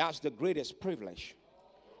 that's the greatest privilege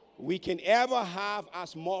we can ever have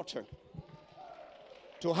as mortal,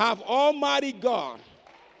 to have Almighty God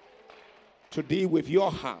to deal with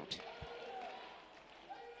your heart.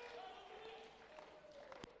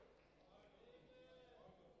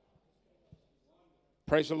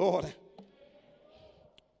 Praise the Lord.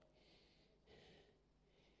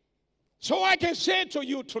 So I can say to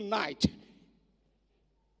you tonight,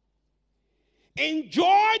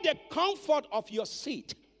 enjoy the comfort of your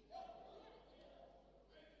seat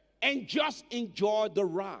and just enjoy the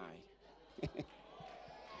ride.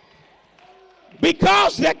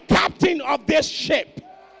 Because the captain of this ship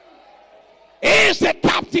is the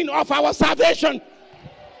captain of our salvation.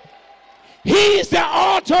 He is the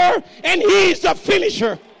author and he is the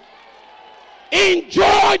finisher.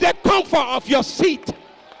 Enjoy the comfort of your seat.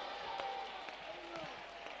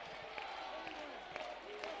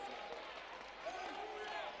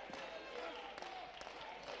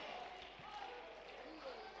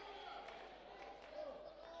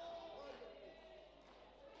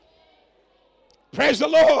 Praise the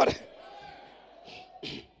Lord.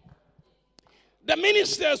 The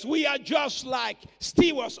ministers, we are just like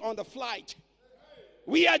stewards on the flight.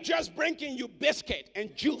 We are just bringing you biscuit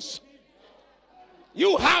and juice.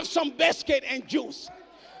 You have some biscuit and juice.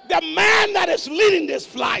 The man that is leading this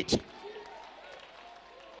flight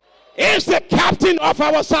is the captain of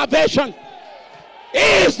our salvation. He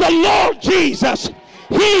is the Lord Jesus.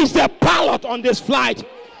 He is the pilot on this flight.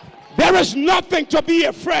 There is nothing to be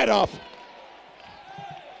afraid of.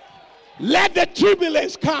 Let the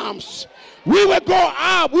turbulence come. We will go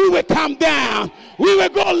up, we will come down, we will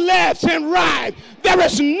go left and right. There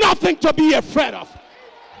is nothing to be afraid of.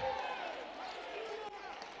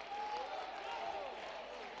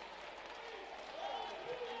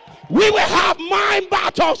 We will have mind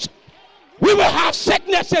battles. We will have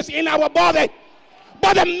sicknesses in our body.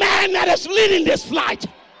 But the man that is leading this flight,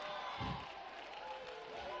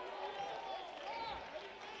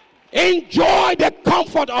 enjoy the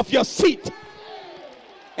comfort of your seat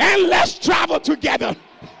and let's travel together.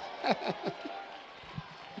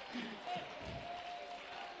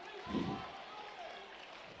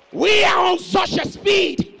 We are on such a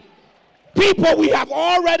speed. People, we have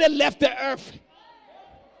already left the earth.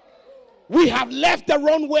 We have left the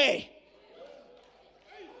runway.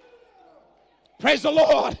 Praise the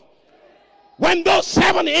Lord. When those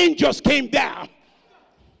 7 angels came down,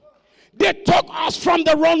 they took us from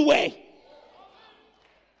the runway.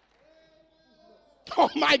 Oh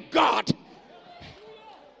my God.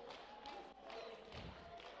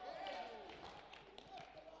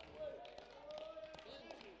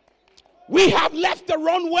 We have left the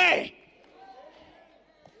runway.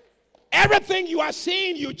 Everything you are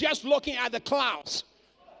seeing, you're just looking at the clouds.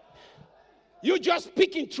 You're just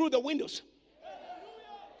peeking through the windows.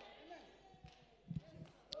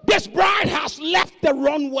 This bride has left the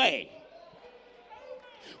runway.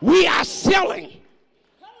 We are sailing.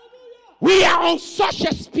 We are on such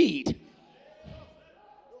a speed.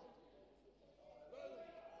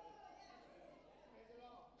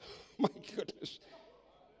 My goodness.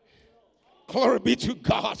 Glory be to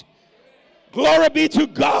God. Glory be to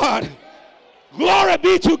God. Glory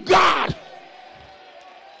be to God.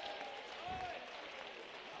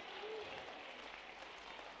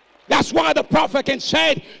 That's why the prophet can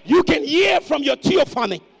say, you can hear from your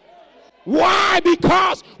theophany. Why?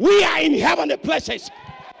 Because we are in heavenly places.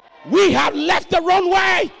 We have left the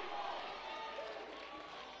runway.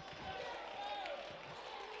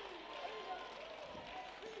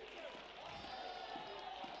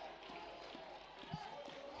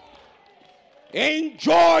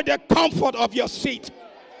 Enjoy the comfort of your seat.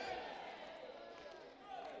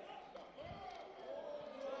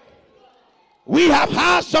 We have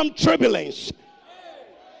had some turbulence.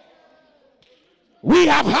 We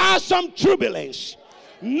have had some turbulence.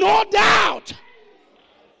 No doubt.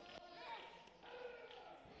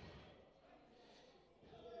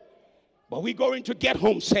 But we're going to get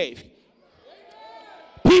home safe.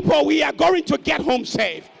 People, we are going to get home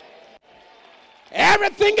safe.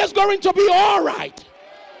 Everything is going to be all right.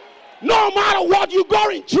 No matter what you're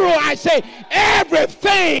going through, I say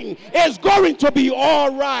everything is going to be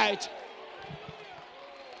all right.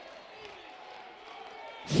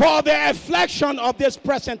 For the affliction of this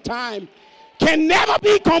present time can never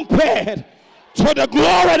be compared to the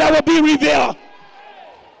glory that will be revealed.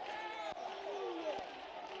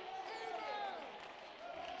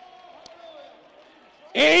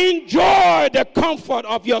 Enjoy the comfort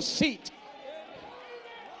of your seat.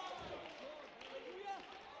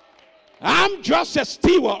 I'm just a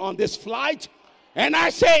steward on this flight, and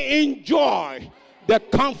I say enjoy the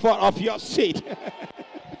comfort of your seat.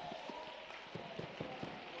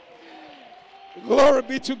 Glory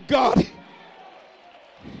be to God.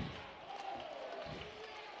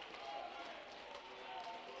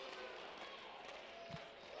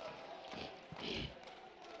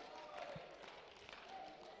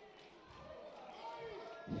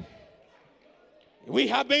 We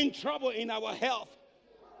have been in trouble in our health.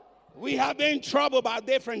 We have been in trouble by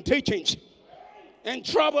different teachings, in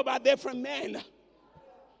trouble by different men.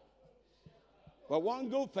 But one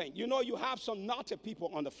good thing, you know, you have some naughty people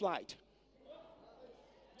on the flight.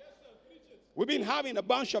 We've been having a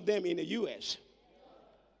bunch of them in the U.S.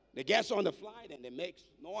 They get on the flight and they make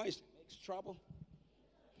noise, makes trouble.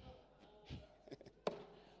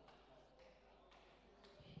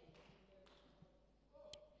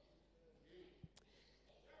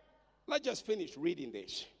 Let's just finish reading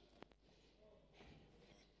this.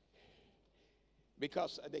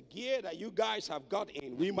 Because the gear that you guys have got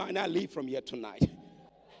in, we might not leave from here tonight.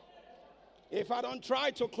 If I don't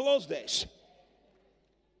try to close this,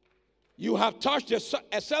 you have touched the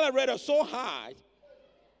accelerator so high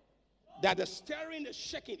that the steering is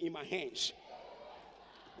shaking in my hands.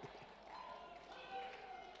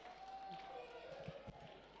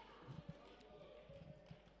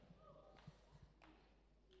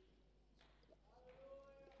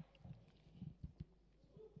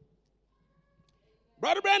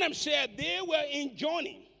 Brother Branham said they were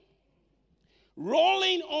enjoying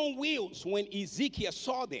rolling on wheels when Ezekiel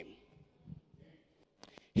saw them.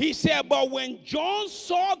 He said, but when John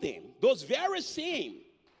saw them, those very same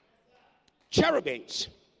cherubims,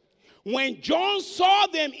 when John saw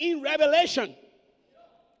them in Revelation,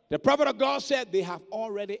 the prophet of God said they have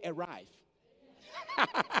already arrived.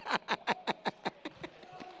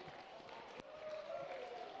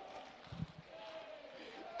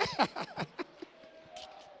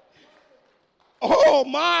 Oh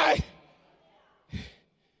my.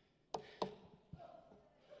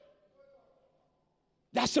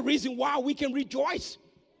 That's the reason why we can rejoice.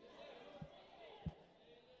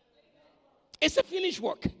 It's a finished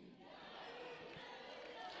work.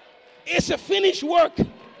 It's a finished work.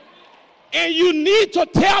 And you need to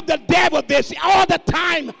tell the devil this all the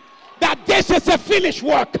time, that this is a finished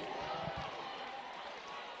work.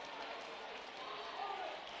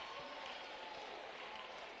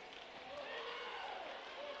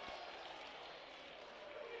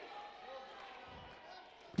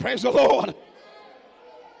 Praise the Lord.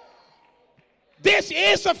 This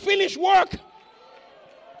is a finished work.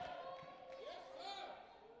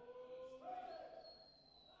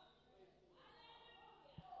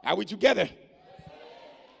 Are we together?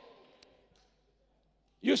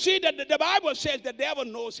 You see that the Bible says the devil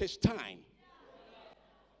knows his time.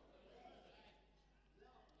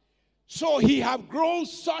 So he have grown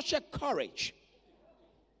such a courage.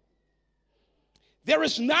 There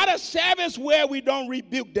is not a service where we don't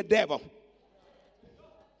rebuke the devil.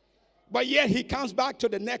 But yet he comes back to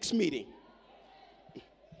the next meeting.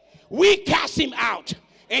 We cast him out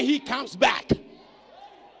and he comes back.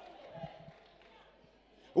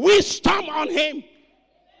 We stomp on him,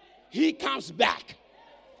 he comes back.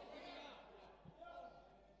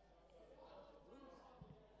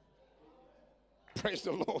 Praise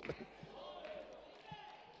the Lord.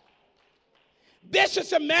 This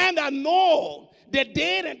is a man that knows the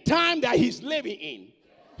day and time that he's living in.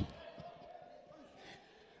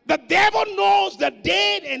 The devil knows the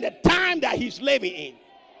date and the time that he's living in.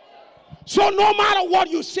 So no matter what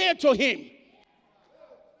you say to him,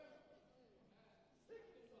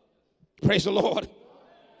 praise the Lord.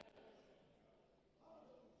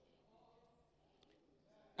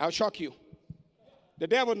 I'll shock you. The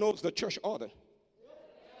devil knows the church order.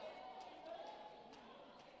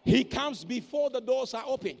 He comes before the doors are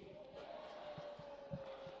open.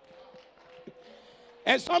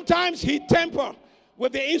 And sometimes he tempers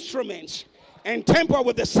with the instruments and temper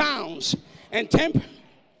with the sounds and temper.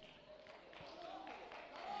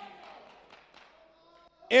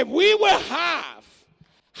 If we will have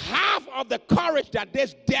half of the courage that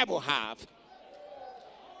this devil have,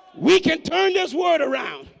 we can turn this word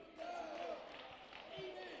around.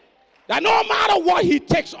 That no matter what he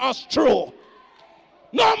takes us through,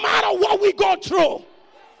 no matter what we go through,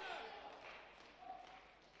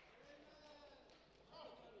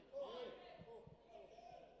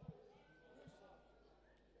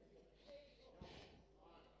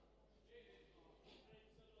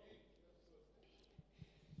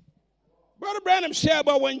 Brother Branham said,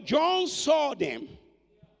 but when John saw them,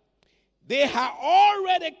 they had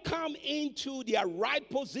already come into their right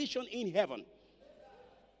position in heaven.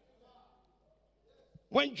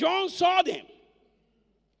 When John saw them,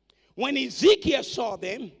 when Ezekiel saw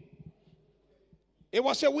them, it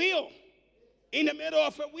was a wheel in the middle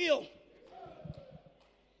of a wheel.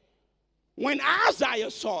 When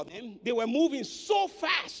Isaiah saw them, they were moving so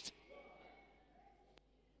fast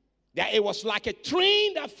that it was like a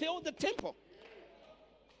train that filled the temple.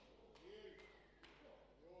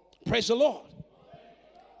 Praise the Lord.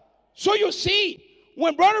 So you see,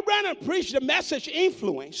 when Brother Branham preached the message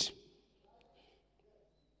influence,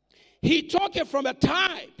 he took it from a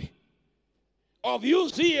type of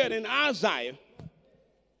Uzziah and Isaiah.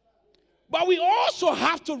 But we also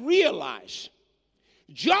have to realize,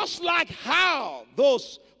 just like how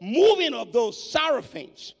those moving of those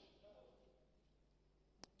seraphims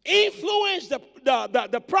influenced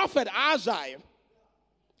the prophet Isaiah,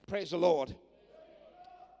 praise the Lord,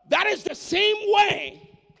 that is the same way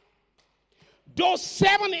those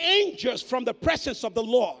 7 angels from the presence of the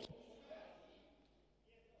Lord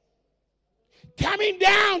coming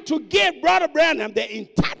down to give Brother Branham the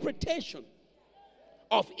interpretation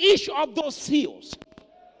of each of those seals.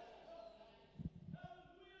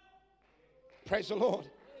 Praise the Lord.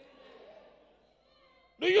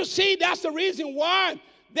 Do you see? That's the reason why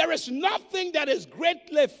there is nothing that is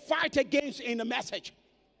greatly fight against in the message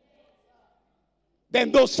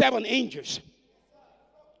than those 7 angels.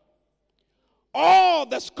 All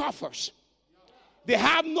the scoffers, they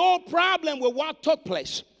have no problem with what took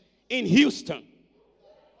place in Houston.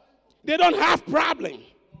 They don't have problem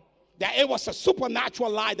that it was a supernatural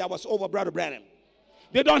light that was over Brother Branham.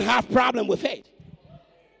 They don't have problem with it.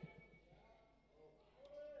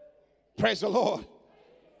 Praise the Lord.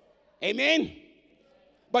 Amen.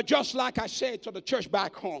 But just like I said to the church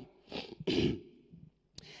back home,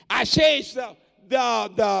 I say it's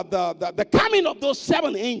the coming of those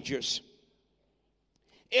 7 angels.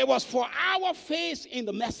 It was for our faith in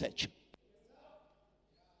the message.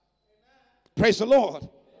 Praise the Lord.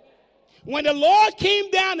 When the Lord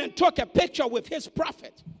came down and took a picture with his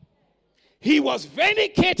prophet, he was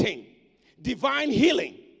vindicating divine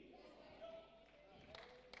healing.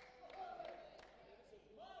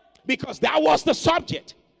 Because that was the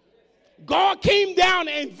subject. God came down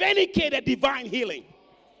and vindicated divine healing.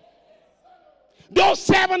 Those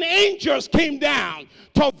 7 angels came down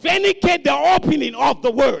to vindicate the opening of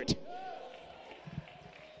the word.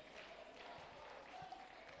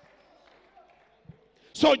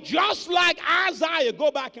 So just like Isaiah,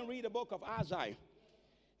 go back and read the book of Isaiah.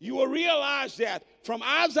 You will realize that from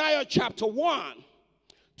Isaiah chapter 1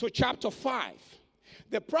 to chapter 5,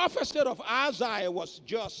 the prophecy of Isaiah was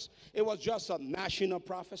just a national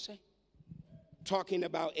prophecy talking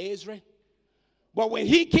about Israel. But when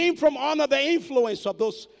he came from under the influence of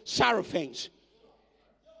those seraphims,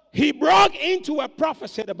 he brought into a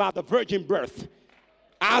prophecy about the virgin birth.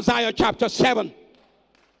 Isaiah chapter 7.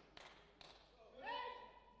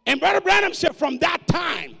 And Brother Branham said from that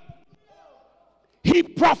time, he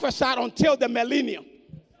prophesied until the millennium.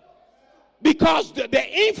 Because the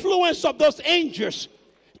influence of those angels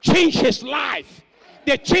changed his life.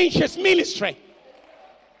 They changed his ministry.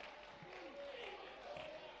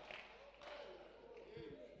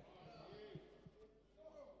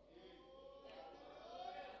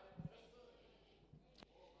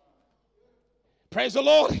 Praise the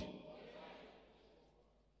Lord.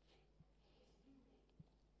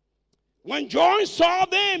 When John saw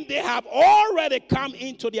them, they have already come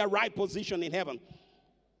into their right position in heaven.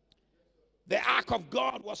 The ark of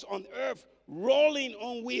God was on earth rolling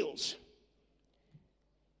on wheels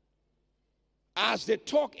as they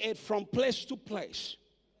took it from place to place.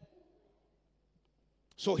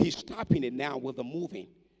 So he's stopping it now with the moving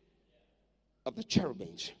of the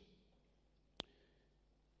cherubims.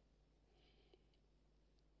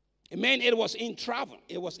 Amen. It was in travel.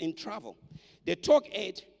 It was in travel. They took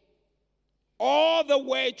it all the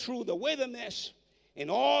way through the wilderness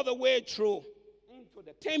and all the way through into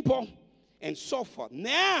the temple and so forth.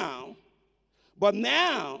 Now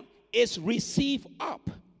it's received up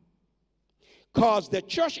because the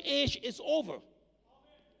church age is over.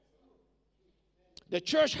 The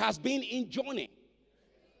church has been enjoining.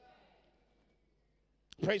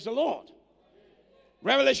 Praise the Lord.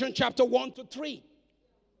 Revelation chapter 1 to 3.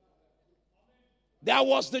 That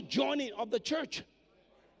was the joining of the church.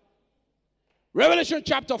 Revelation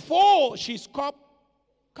chapter 4, she's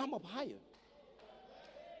come up higher.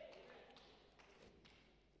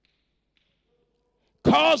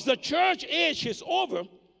 Because the church age is over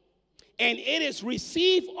and it is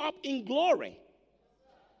received up in glory.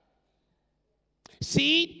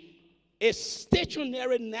 Seed is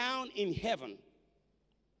stationary now in heaven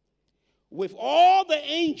with all the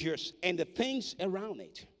angels and the things around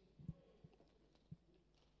it.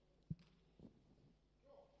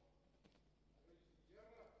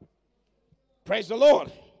 Praise the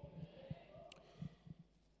Lord.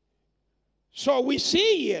 So we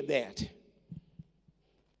see here that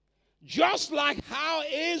just like how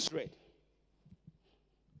Israel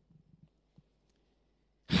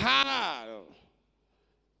had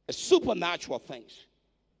supernatural things.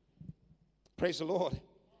 Praise the Lord.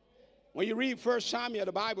 When you read 1 Samuel,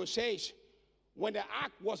 the Bible says, when the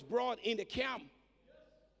ark was brought in the camp,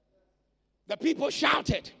 the people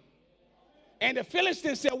shouted. And the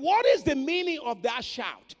Philistines said, what is the meaning of that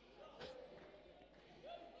shout?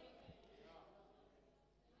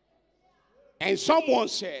 And someone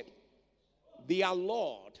said, their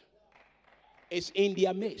Lord is in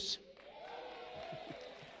their midst.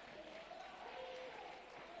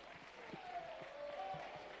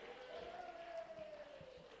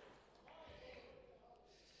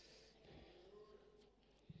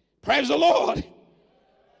 Praise the Lord.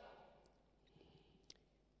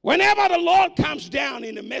 Whenever the Lord comes down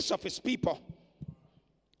in the midst of his people,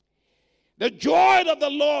 the joy of the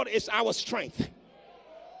Lord is our strength.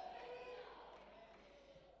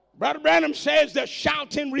 Brother Branham says the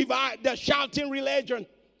shouting religion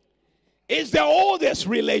is the oldest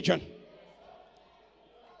religion.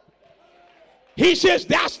 He says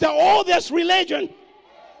that's the oldest religion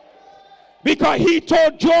because he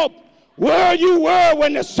told Job, where you were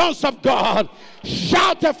when the sons of God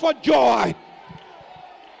shouted for joy.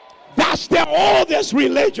 That's the oldest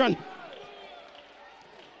religion.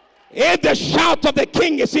 If the shout of the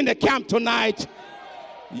king is in the camp tonight,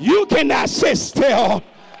 you cannot sit still.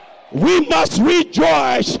 We must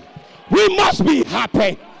rejoice. We must be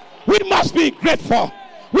happy. We must be grateful.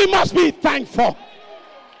 We must be thankful.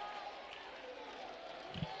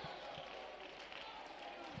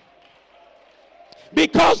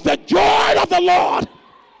 Because the joy of the Lord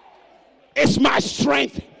is my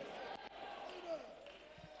strength.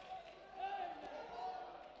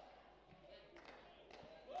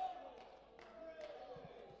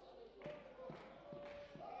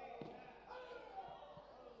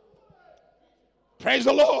 Praise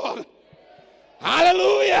the Lord.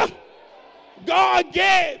 Hallelujah. God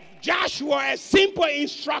gave Joshua a simple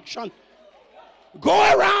instruction.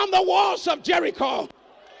 Go around the walls of Jericho.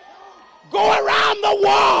 Go around the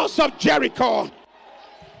walls of Jericho.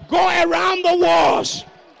 Go around the walls.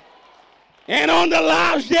 And on the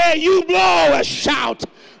last day, you blow a shout.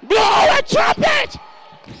 Blow a trumpet.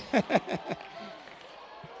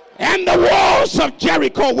 And the walls of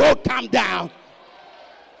Jericho will come down.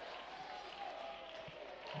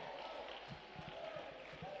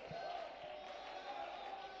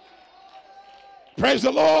 Praise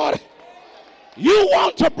the Lord. You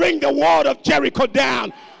want to bring the wall of Jericho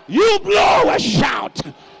down. You blow a shout.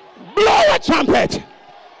 Blow a trumpet.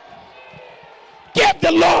 Give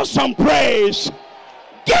the Lord some praise.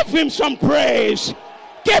 Give him some praise.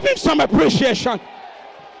 Give him some appreciation.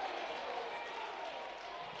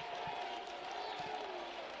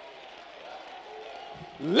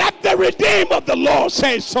 Let the redeemed of the Lord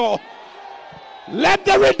say so. Let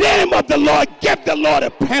the redeemed of the Lord give the Lord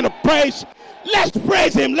a pen of praise. Let's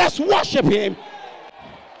praise him. Let's worship him.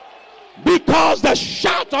 Because the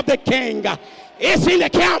shout of the king is in the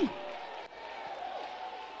camp.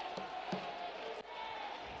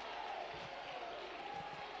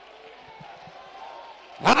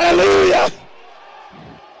 Hallelujah.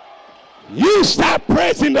 You start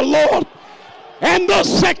praising the Lord and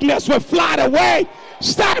those sickness will fly away.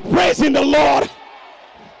 Start praising the Lord.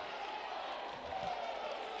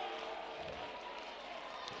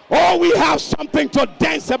 Oh, we have something to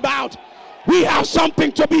dance about. We have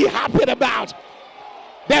something to be happy about.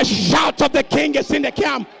 The shout of the king is in the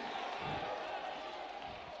camp.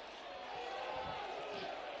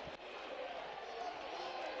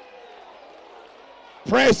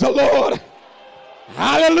 Praise the Lord.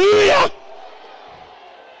 Hallelujah.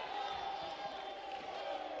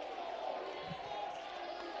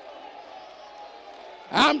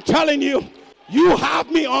 I'm telling you, you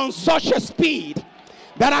have me on such a speed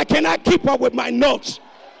that I cannot keep up with my notes.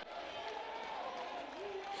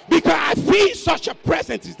 Because I feel such a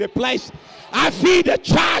presence in the place. I feel the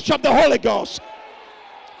charge of the Holy Ghost.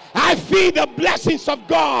 I feel the blessings of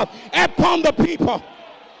God upon the people.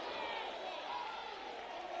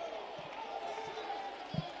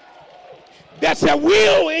 There's a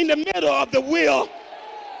wheel in the middle of the wheel.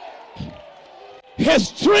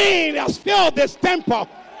 His train has filled this temple.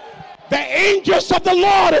 The angels of the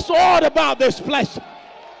Lord is all about this place.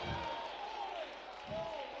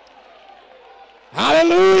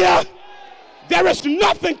 Hallelujah. There is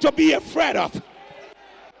nothing to be afraid of.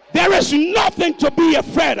 There is nothing to be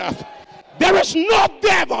afraid of. There is no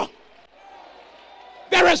devil.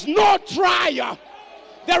 There is no trial.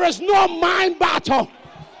 There is no mind battle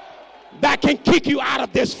that can kick you out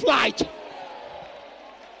of this flight.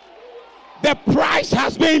 The price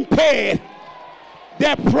has been paid.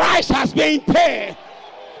 The price has been paid.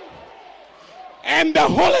 And the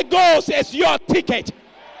Holy Ghost is your ticket.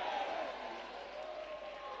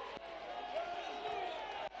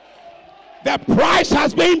 The price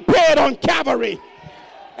has been paid on Calvary.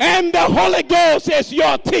 And the Holy Ghost is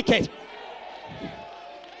your ticket.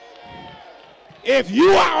 If you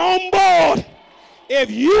are on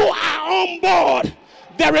board,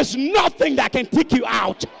 there is nothing that can kick you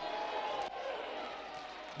out.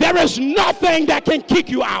 There is nothing that can kick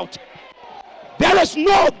you out. There is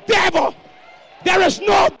no devil. There is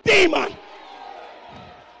no demon.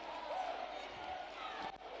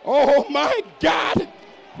 Oh my God.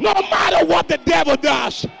 No matter what the devil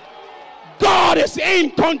does, God is in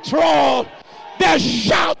control. The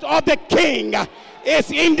shout of the King is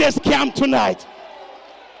in this camp tonight.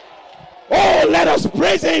 Oh, let us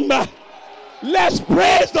praise him. Let's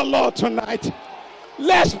praise the Lord tonight.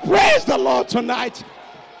 Let's praise the Lord tonight.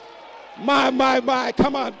 My.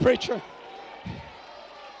 Come on, preacher.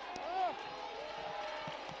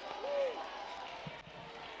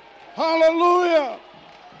 Hallelujah.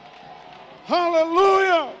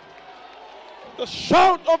 Hallelujah. The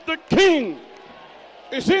shout of the King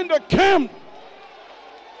is in the camp.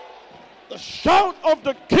 The shout of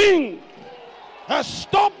the King has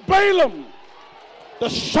stopped Balaam. The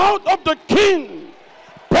shout of the King,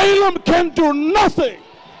 Balaam can do nothing.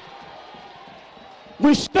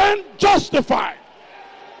 We stand justified.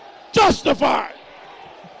 Justified.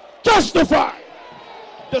 Justified.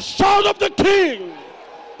 The shout of the King.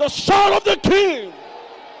 The shout of the King.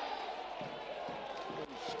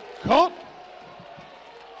 God.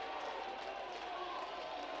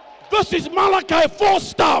 This is Malachi 4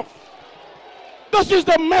 stuff. This is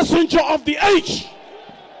the messenger of the age.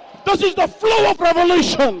 This is the flow of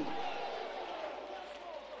revelation.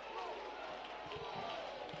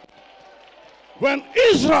 When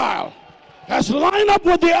Israel has lined up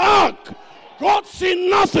with the ark, God sees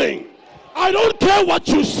nothing. I don't care what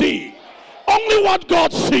you see. Only what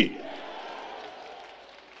God sees.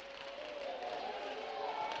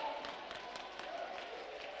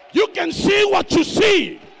 You can see what you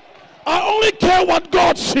see. I only care what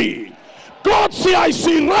God sees. God sees, I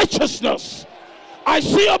see righteousness. I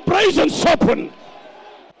see a brazen serpent.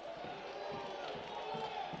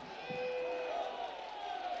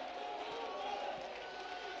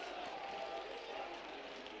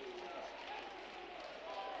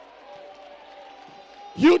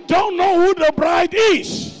 You don't know who the bride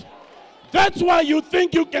is. That's why you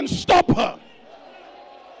think you can stop her.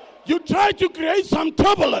 You try to create some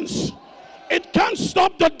turbulence. It can't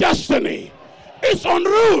stop the destiny. It's en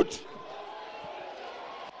route.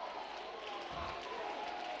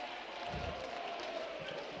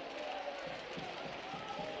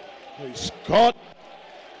 Praise God.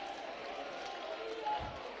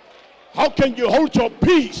 How can you hold your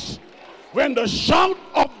peace when the shout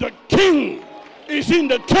of the King is in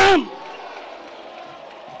the camp?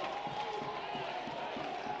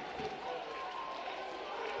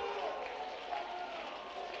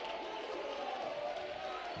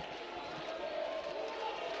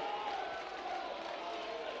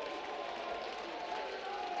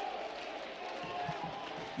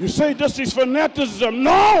 You say this is fanaticism.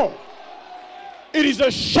 No! It is a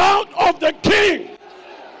shout of the King.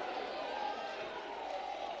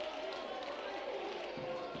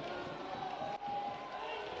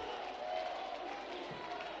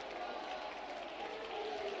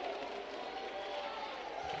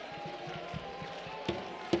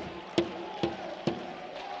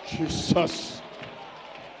 Jesus.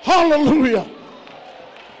 Hallelujah.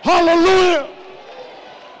 Hallelujah.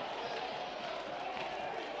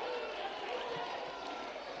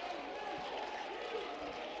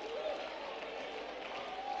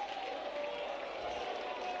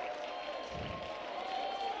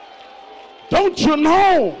 Don't you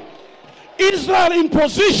know Israel in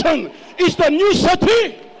position is the new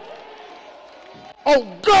city? Oh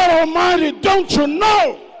God Almighty, don't you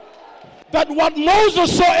know that what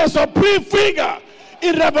Moses saw as a prefigure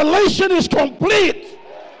in Revelation is complete?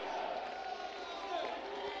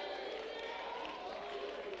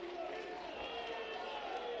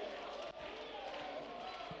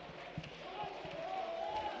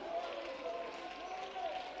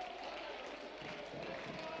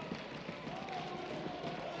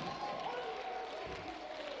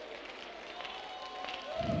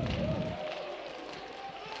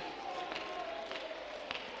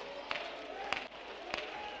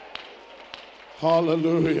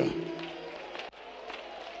 Hallelujah.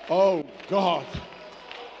 Oh God.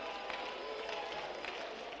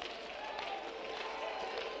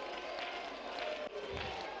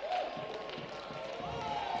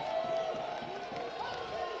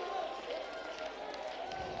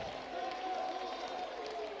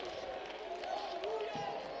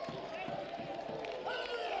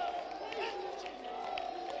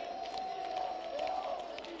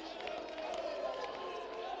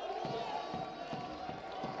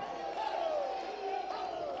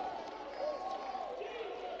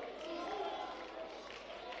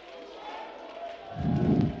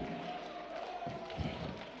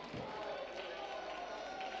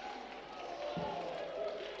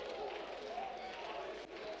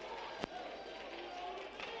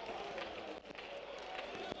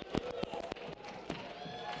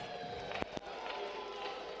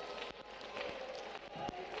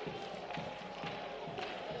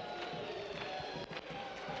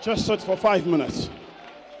 Just sit for 5 minutes.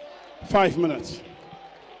 5 minutes.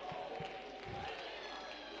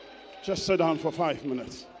 Just sit down for 5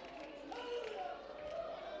 minutes.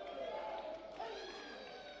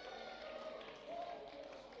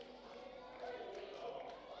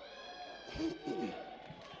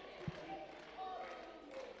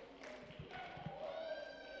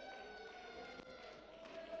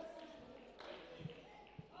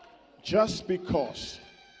 Just because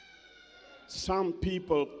some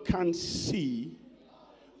people can't see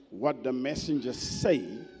what the messengers say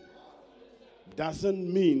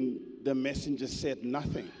doesn't mean the messenger said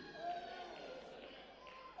nothing.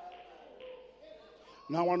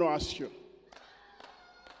 Now I want to ask you,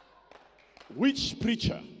 which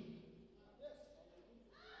preacher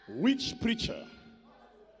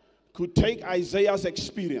could take Isaiah's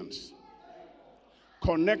experience,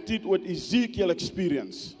 connect it with Ezekiel's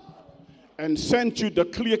experience, and send you the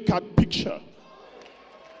clear-cut picture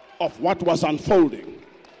of what was unfolding?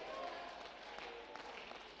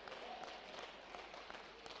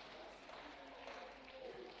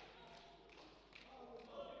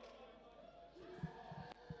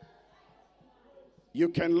 You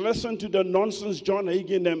can listen to the nonsense John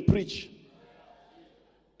Hagin and preach.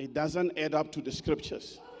 It doesn't add up to the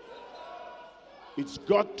scriptures. It's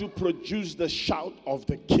got to produce the shout of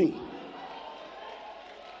the king.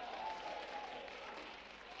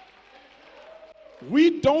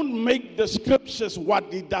 We don't make the scriptures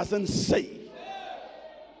what it doesn't say.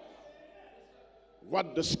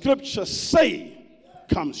 What the scriptures say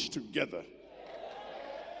comes together.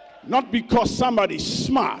 Not because somebody's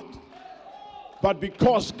smart, but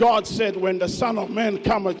because God said, when the Son of Man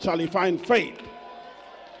cometh, shall he find faith?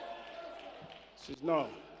 He says, no.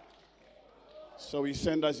 So he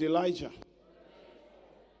sent us Elijah.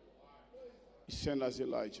 He sent us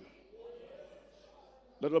Elijah.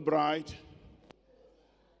 Little bride,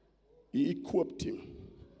 he equipped him.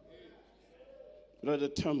 Brother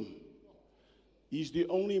Tim, he's the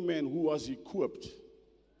only man who was equipped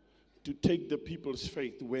to take the people's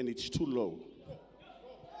faith when it's too low.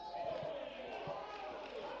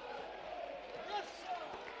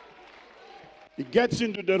 He gets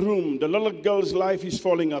into the room. The little girl's life is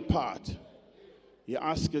falling apart. He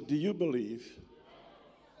asks her, do you believe?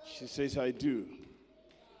 She says, I do.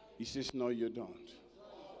 He says, no, you don't.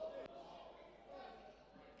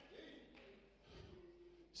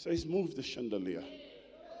 Says, move the chandelier.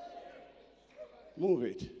 Move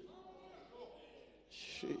it.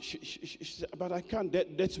 She said, but I can't.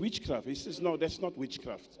 That's witchcraft. He says, no, that's not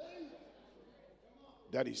witchcraft.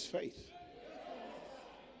 That is faith.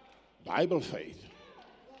 Bible faith.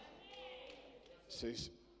 Says,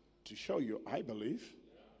 to show you, I believe.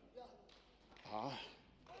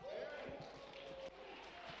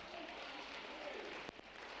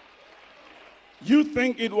 You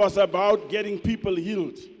think it was about getting people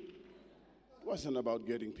healed. It wasn't about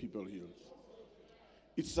getting people healed.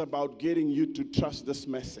 It's about getting you to trust this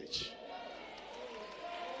message.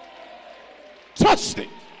 Trust it.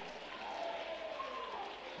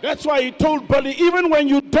 That's why he told Billy, even when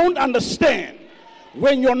you don't understand,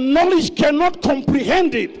 when your knowledge cannot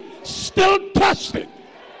comprehend it, still trust it.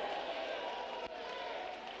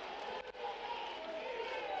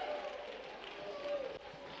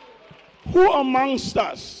 Who amongst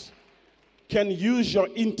us can use your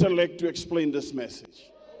intellect to explain this message?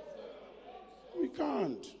 We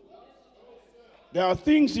can't. There are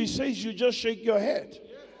things he says, you just shake your head.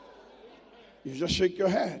 You just shake your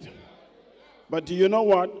head. But do you know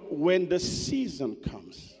what? When the season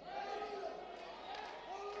comes,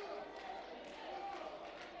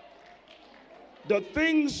 the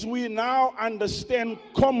things we now understand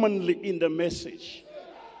commonly in the message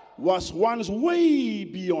was once way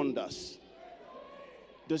beyond us.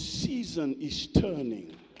 The season is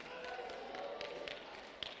turning.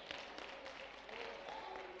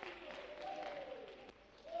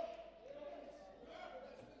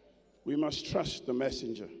 We must trust the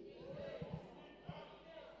messenger.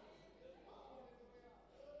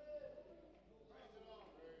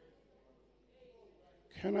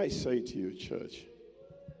 Can I say to you, church,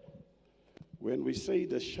 when we say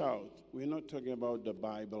the shout, we're not talking about the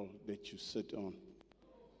Bible that you sit on.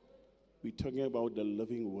 We're talking about the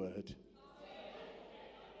living word.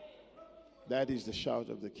 That is the shout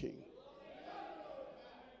of the king.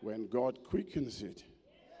 When God quickens it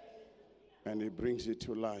and he brings it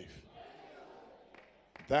to life,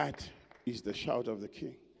 that is the shout of the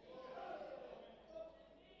king.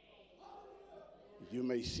 You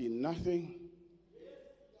may see nothing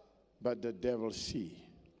but the devil see.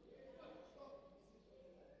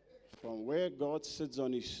 From where God sits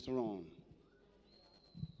on his throne,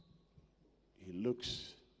 he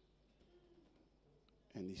looks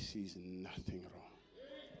and he sees nothing wrong.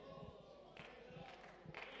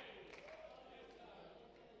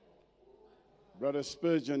 Brother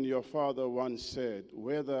Spurgeon, your father once said,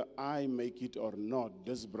 whether I make it or not,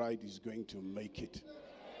 this bride is going to make it.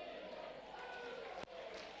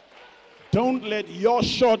 Don't let your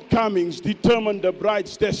shortcomings determine the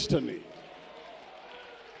bride's destiny.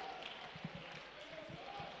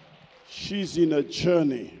 She's in a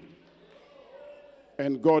journey,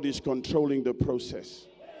 and God is controlling the process.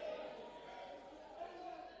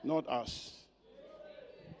 Not us.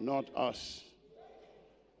 Not us.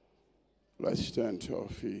 Let's stand to our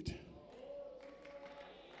feet.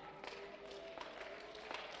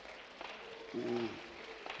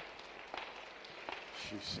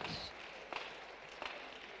 Jesus.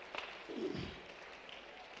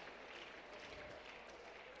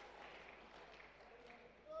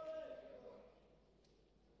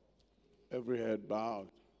 Every head bowed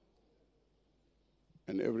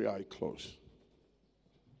and every eye closed.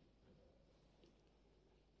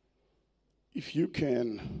 If you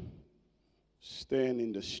can stand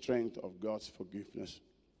in the strength of God's forgiveness,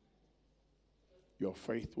 your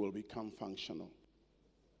faith will become functional.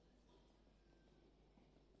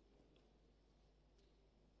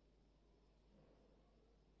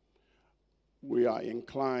 We are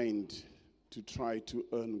inclined to try to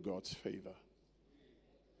earn God's favor.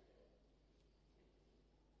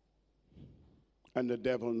 And the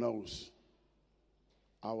devil knows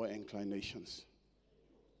our inclinations.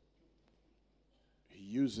 He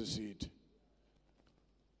uses it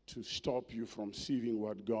to stop you from receiving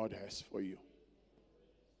what God has for you.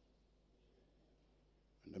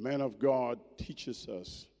 And the man of God teaches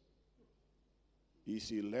us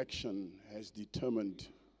his election has determined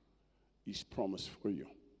his promise for you.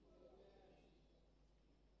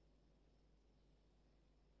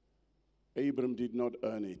 Abram did not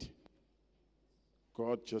earn it.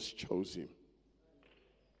 God just chose him.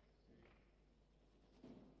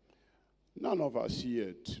 None of us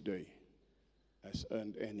here today has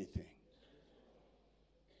earned anything.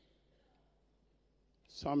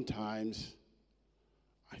 Sometimes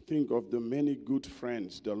I think of the many good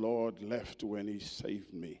friends the Lord left when he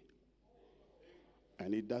saved me.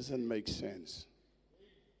 And it doesn't make sense.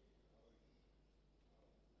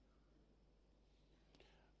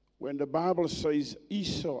 When the Bible says,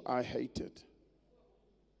 Esau I hated,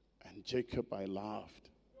 and Jacob I loved,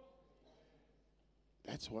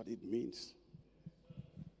 that's what it means.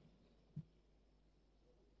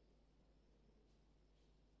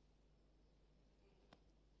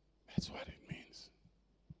 That's what it means.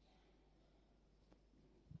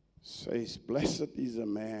 Says, blessed is a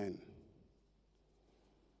man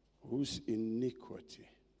whose iniquity.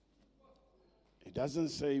 It doesn't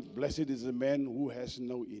say, blessed is a man who has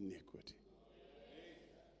no iniquity.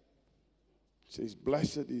 It says,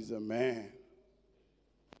 blessed is a man.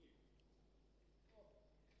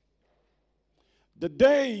 The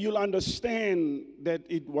day you'll understand that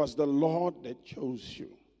it was the Lord that chose you.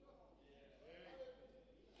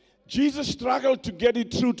 Jesus struggled to get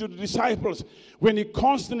it through to the disciples when he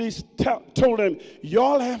constantly told them,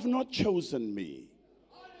 y'all have not chosen me.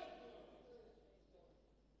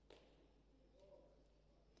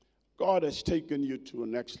 God has taken you to a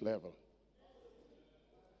next level.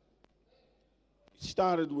 It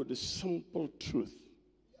started with the simple truth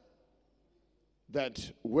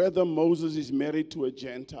that whether Moses is married to a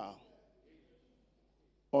Gentile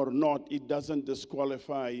or not, it doesn't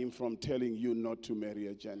disqualify him from telling you not to marry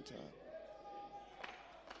a Gentile.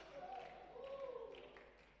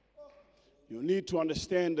 You need to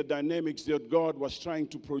understand the dynamics that God was trying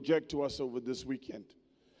to project to us over this weekend.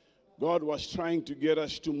 God was trying to get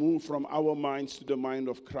us to move from our minds to the mind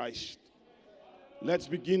of Christ. Let's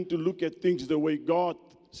begin to look at things the way God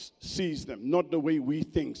sees them, not the way we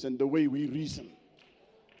think and the way we reason.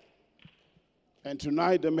 And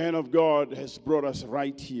tonight the man of God has brought us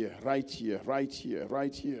right here, right here, right here,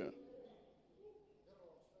 right here.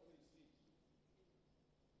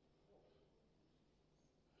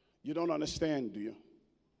 You don't understand, do you?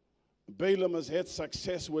 Balaam has had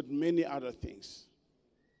success with many other things.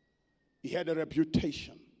 He had a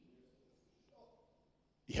reputation.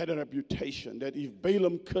 He had a reputation that if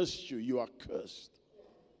Balaam cursed you, you are cursed.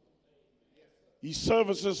 His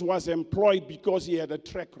services was employed because he had a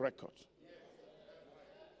track record.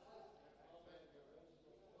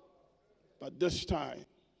 But this time,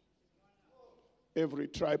 every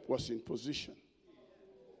tribe was in position.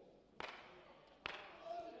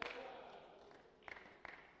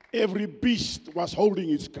 Every beast was holding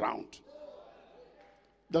its ground.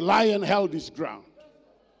 The lion held his ground.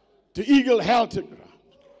 The eagle held the ground.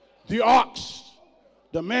 The ox,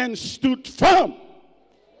 the man stood firm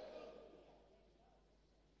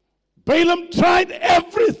Balaam tried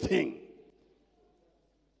everything.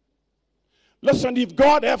 Listen, if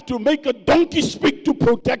God have to make a donkey speak to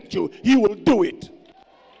protect you, he will do it.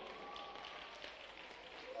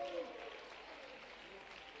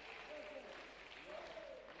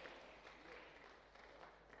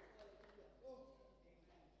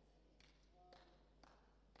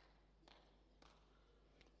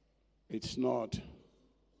 It's not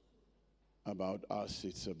about us,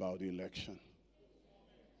 it's about election.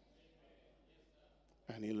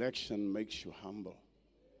 And election makes you humble,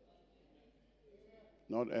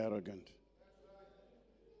 not arrogant.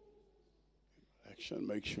 Election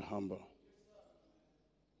makes you humble.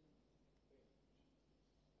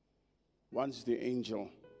 Once the angel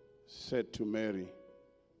said to Mary,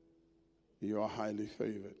 "You are highly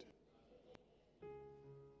favored."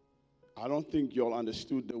 I don't think y'all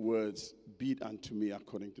understood the words, "Be it unto me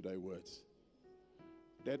according to thy words."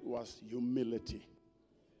 That was humility.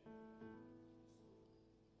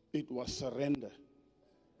 It was surrender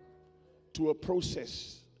to a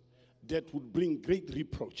process that would bring great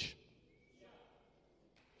reproach.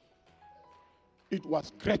 It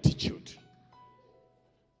was gratitude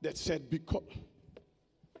that said, because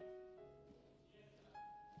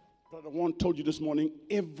Brother Juan told you this morning,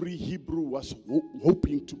 every Hebrew was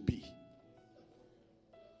hoping to be.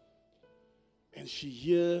 And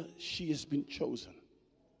she has been chosen.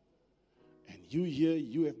 And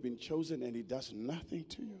you have been chosen, and it does nothing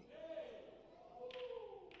to you.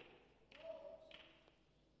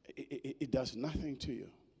 It does nothing to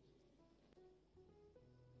you.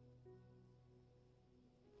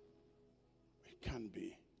 It can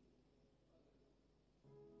be.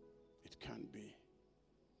 It can be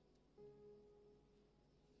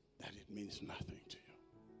that it means nothing to you.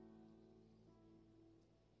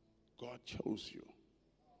 God chose you.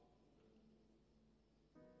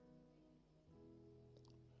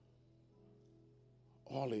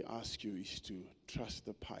 All he asks you is to trust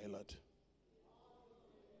the pilot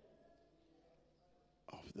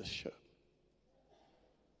of the ship.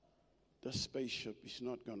 The spaceship is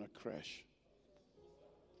not going to crash.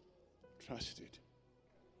 Trust it.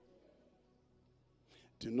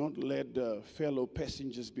 Do not let the fellow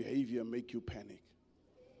passengers' behavior make you panic.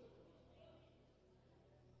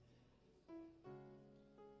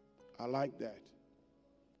 I like that.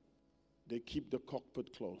 They keep the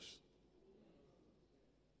cockpit closed.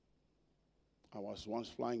 I was once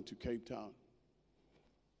flying to Cape Town.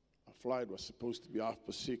 Our flight was supposed to be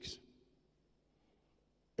 6:30.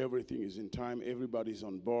 Everything is in time. Everybody's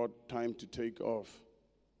on board. Time to take off.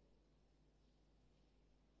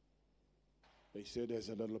 They said there's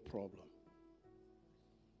a little problem.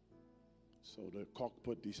 So the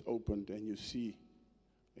cockpit is opened and you see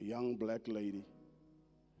a young black lady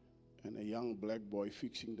and a young black boy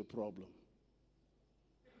fixing the problem.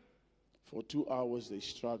 For 2 hours, they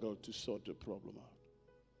struggled to sort the problem out.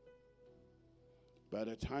 By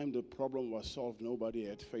the time the problem was solved, nobody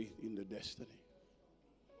had faith in the destiny.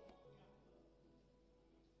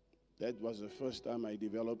 That was the first time I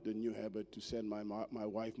developed a new habit to send my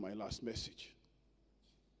wife my last message.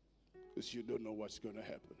 Because you don't know what's going to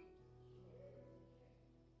happen.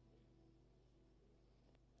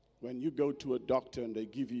 When you go to a doctor and they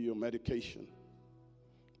give you your medication,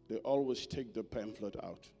 they always take the pamphlet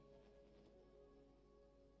out.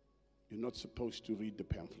 You're not supposed to read the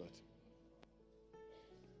pamphlet.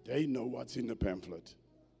 They know what's in the pamphlet.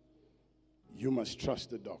 You must trust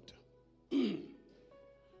the doctor.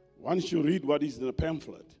 Once you read what is in the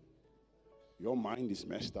pamphlet, your mind is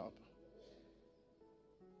messed up.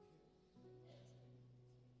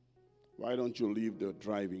 Why don't you leave the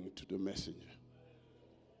driving to the messenger?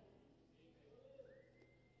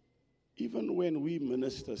 Even when we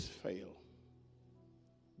ministers fail,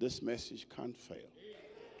 this message can't fail.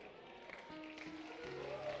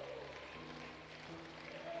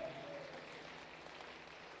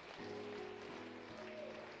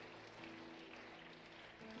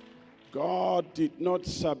 God did not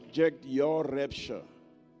subject your rapture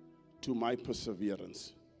to my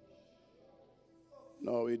perseverance.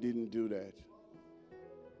 No, he didn't do that.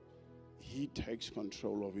 He takes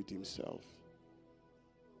control of it himself.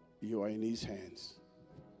 You are in his hands.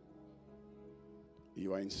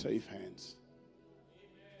 You are in safe hands.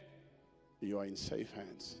 You are in safe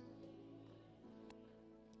hands.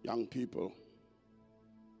 Young people,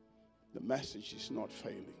 the message is not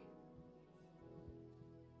failing.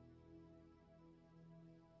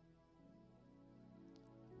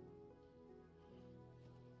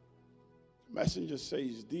 Messenger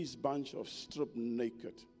says, these bunch of stripped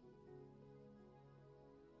naked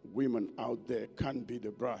women out there can't be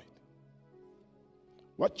the bride.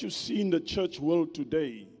 What you see in the church world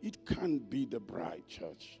today, it can't be the bride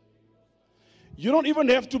church. You don't even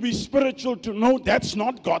have to be spiritual to know that's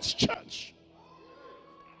not God's church.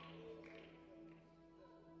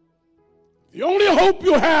 The only hope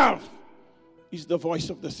you have is the voice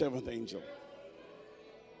of the seventh angel.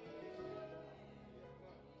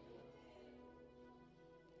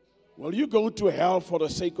 Will you go to hell for the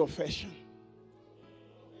sake of fashion?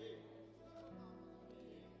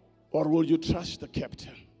 Or will you trust the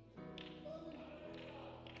captain?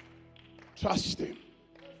 Trust him.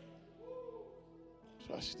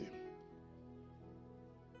 Trust him.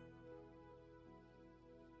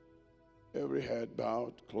 Every head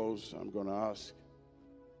bowed, closed. I'm going to ask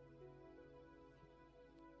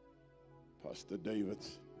Pastor David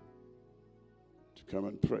to come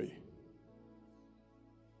and pray.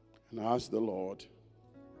 And ask the Lord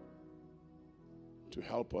to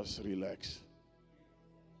help us relax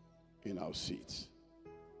in our seats.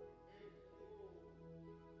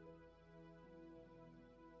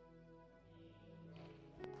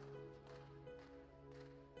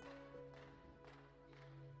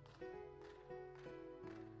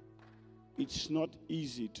 It's not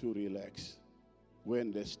easy to relax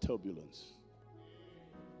when there's turbulence.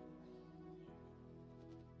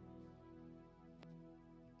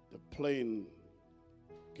 The plane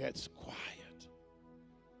gets quiet.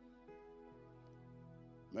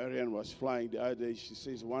 Marianne was flying the other day. She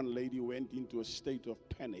says one lady went into a state of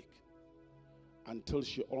panic until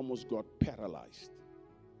she almost got paralyzed.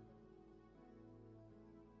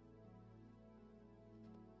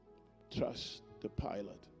 Trust the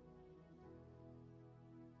pilot.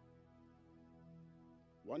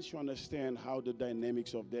 Once you understand how the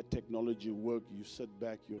dynamics of that technology work, you sit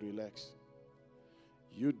back, you relax.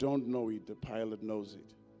 You don't know it, the pilot knows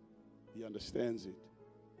it. He understands it.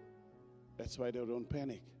 That's why they don't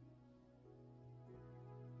panic.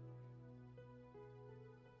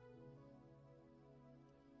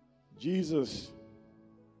 Jesus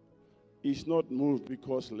is not moved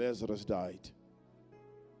because Lazarus died.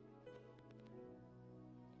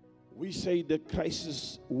 We say the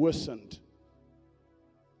crisis worsened,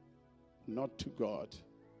 not to God.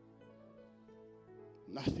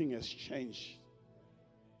 Nothing has changed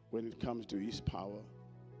when it comes to his power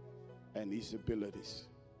and his abilities.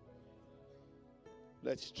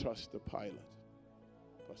 Let's trust the pilot.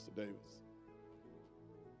 Pastor Davis.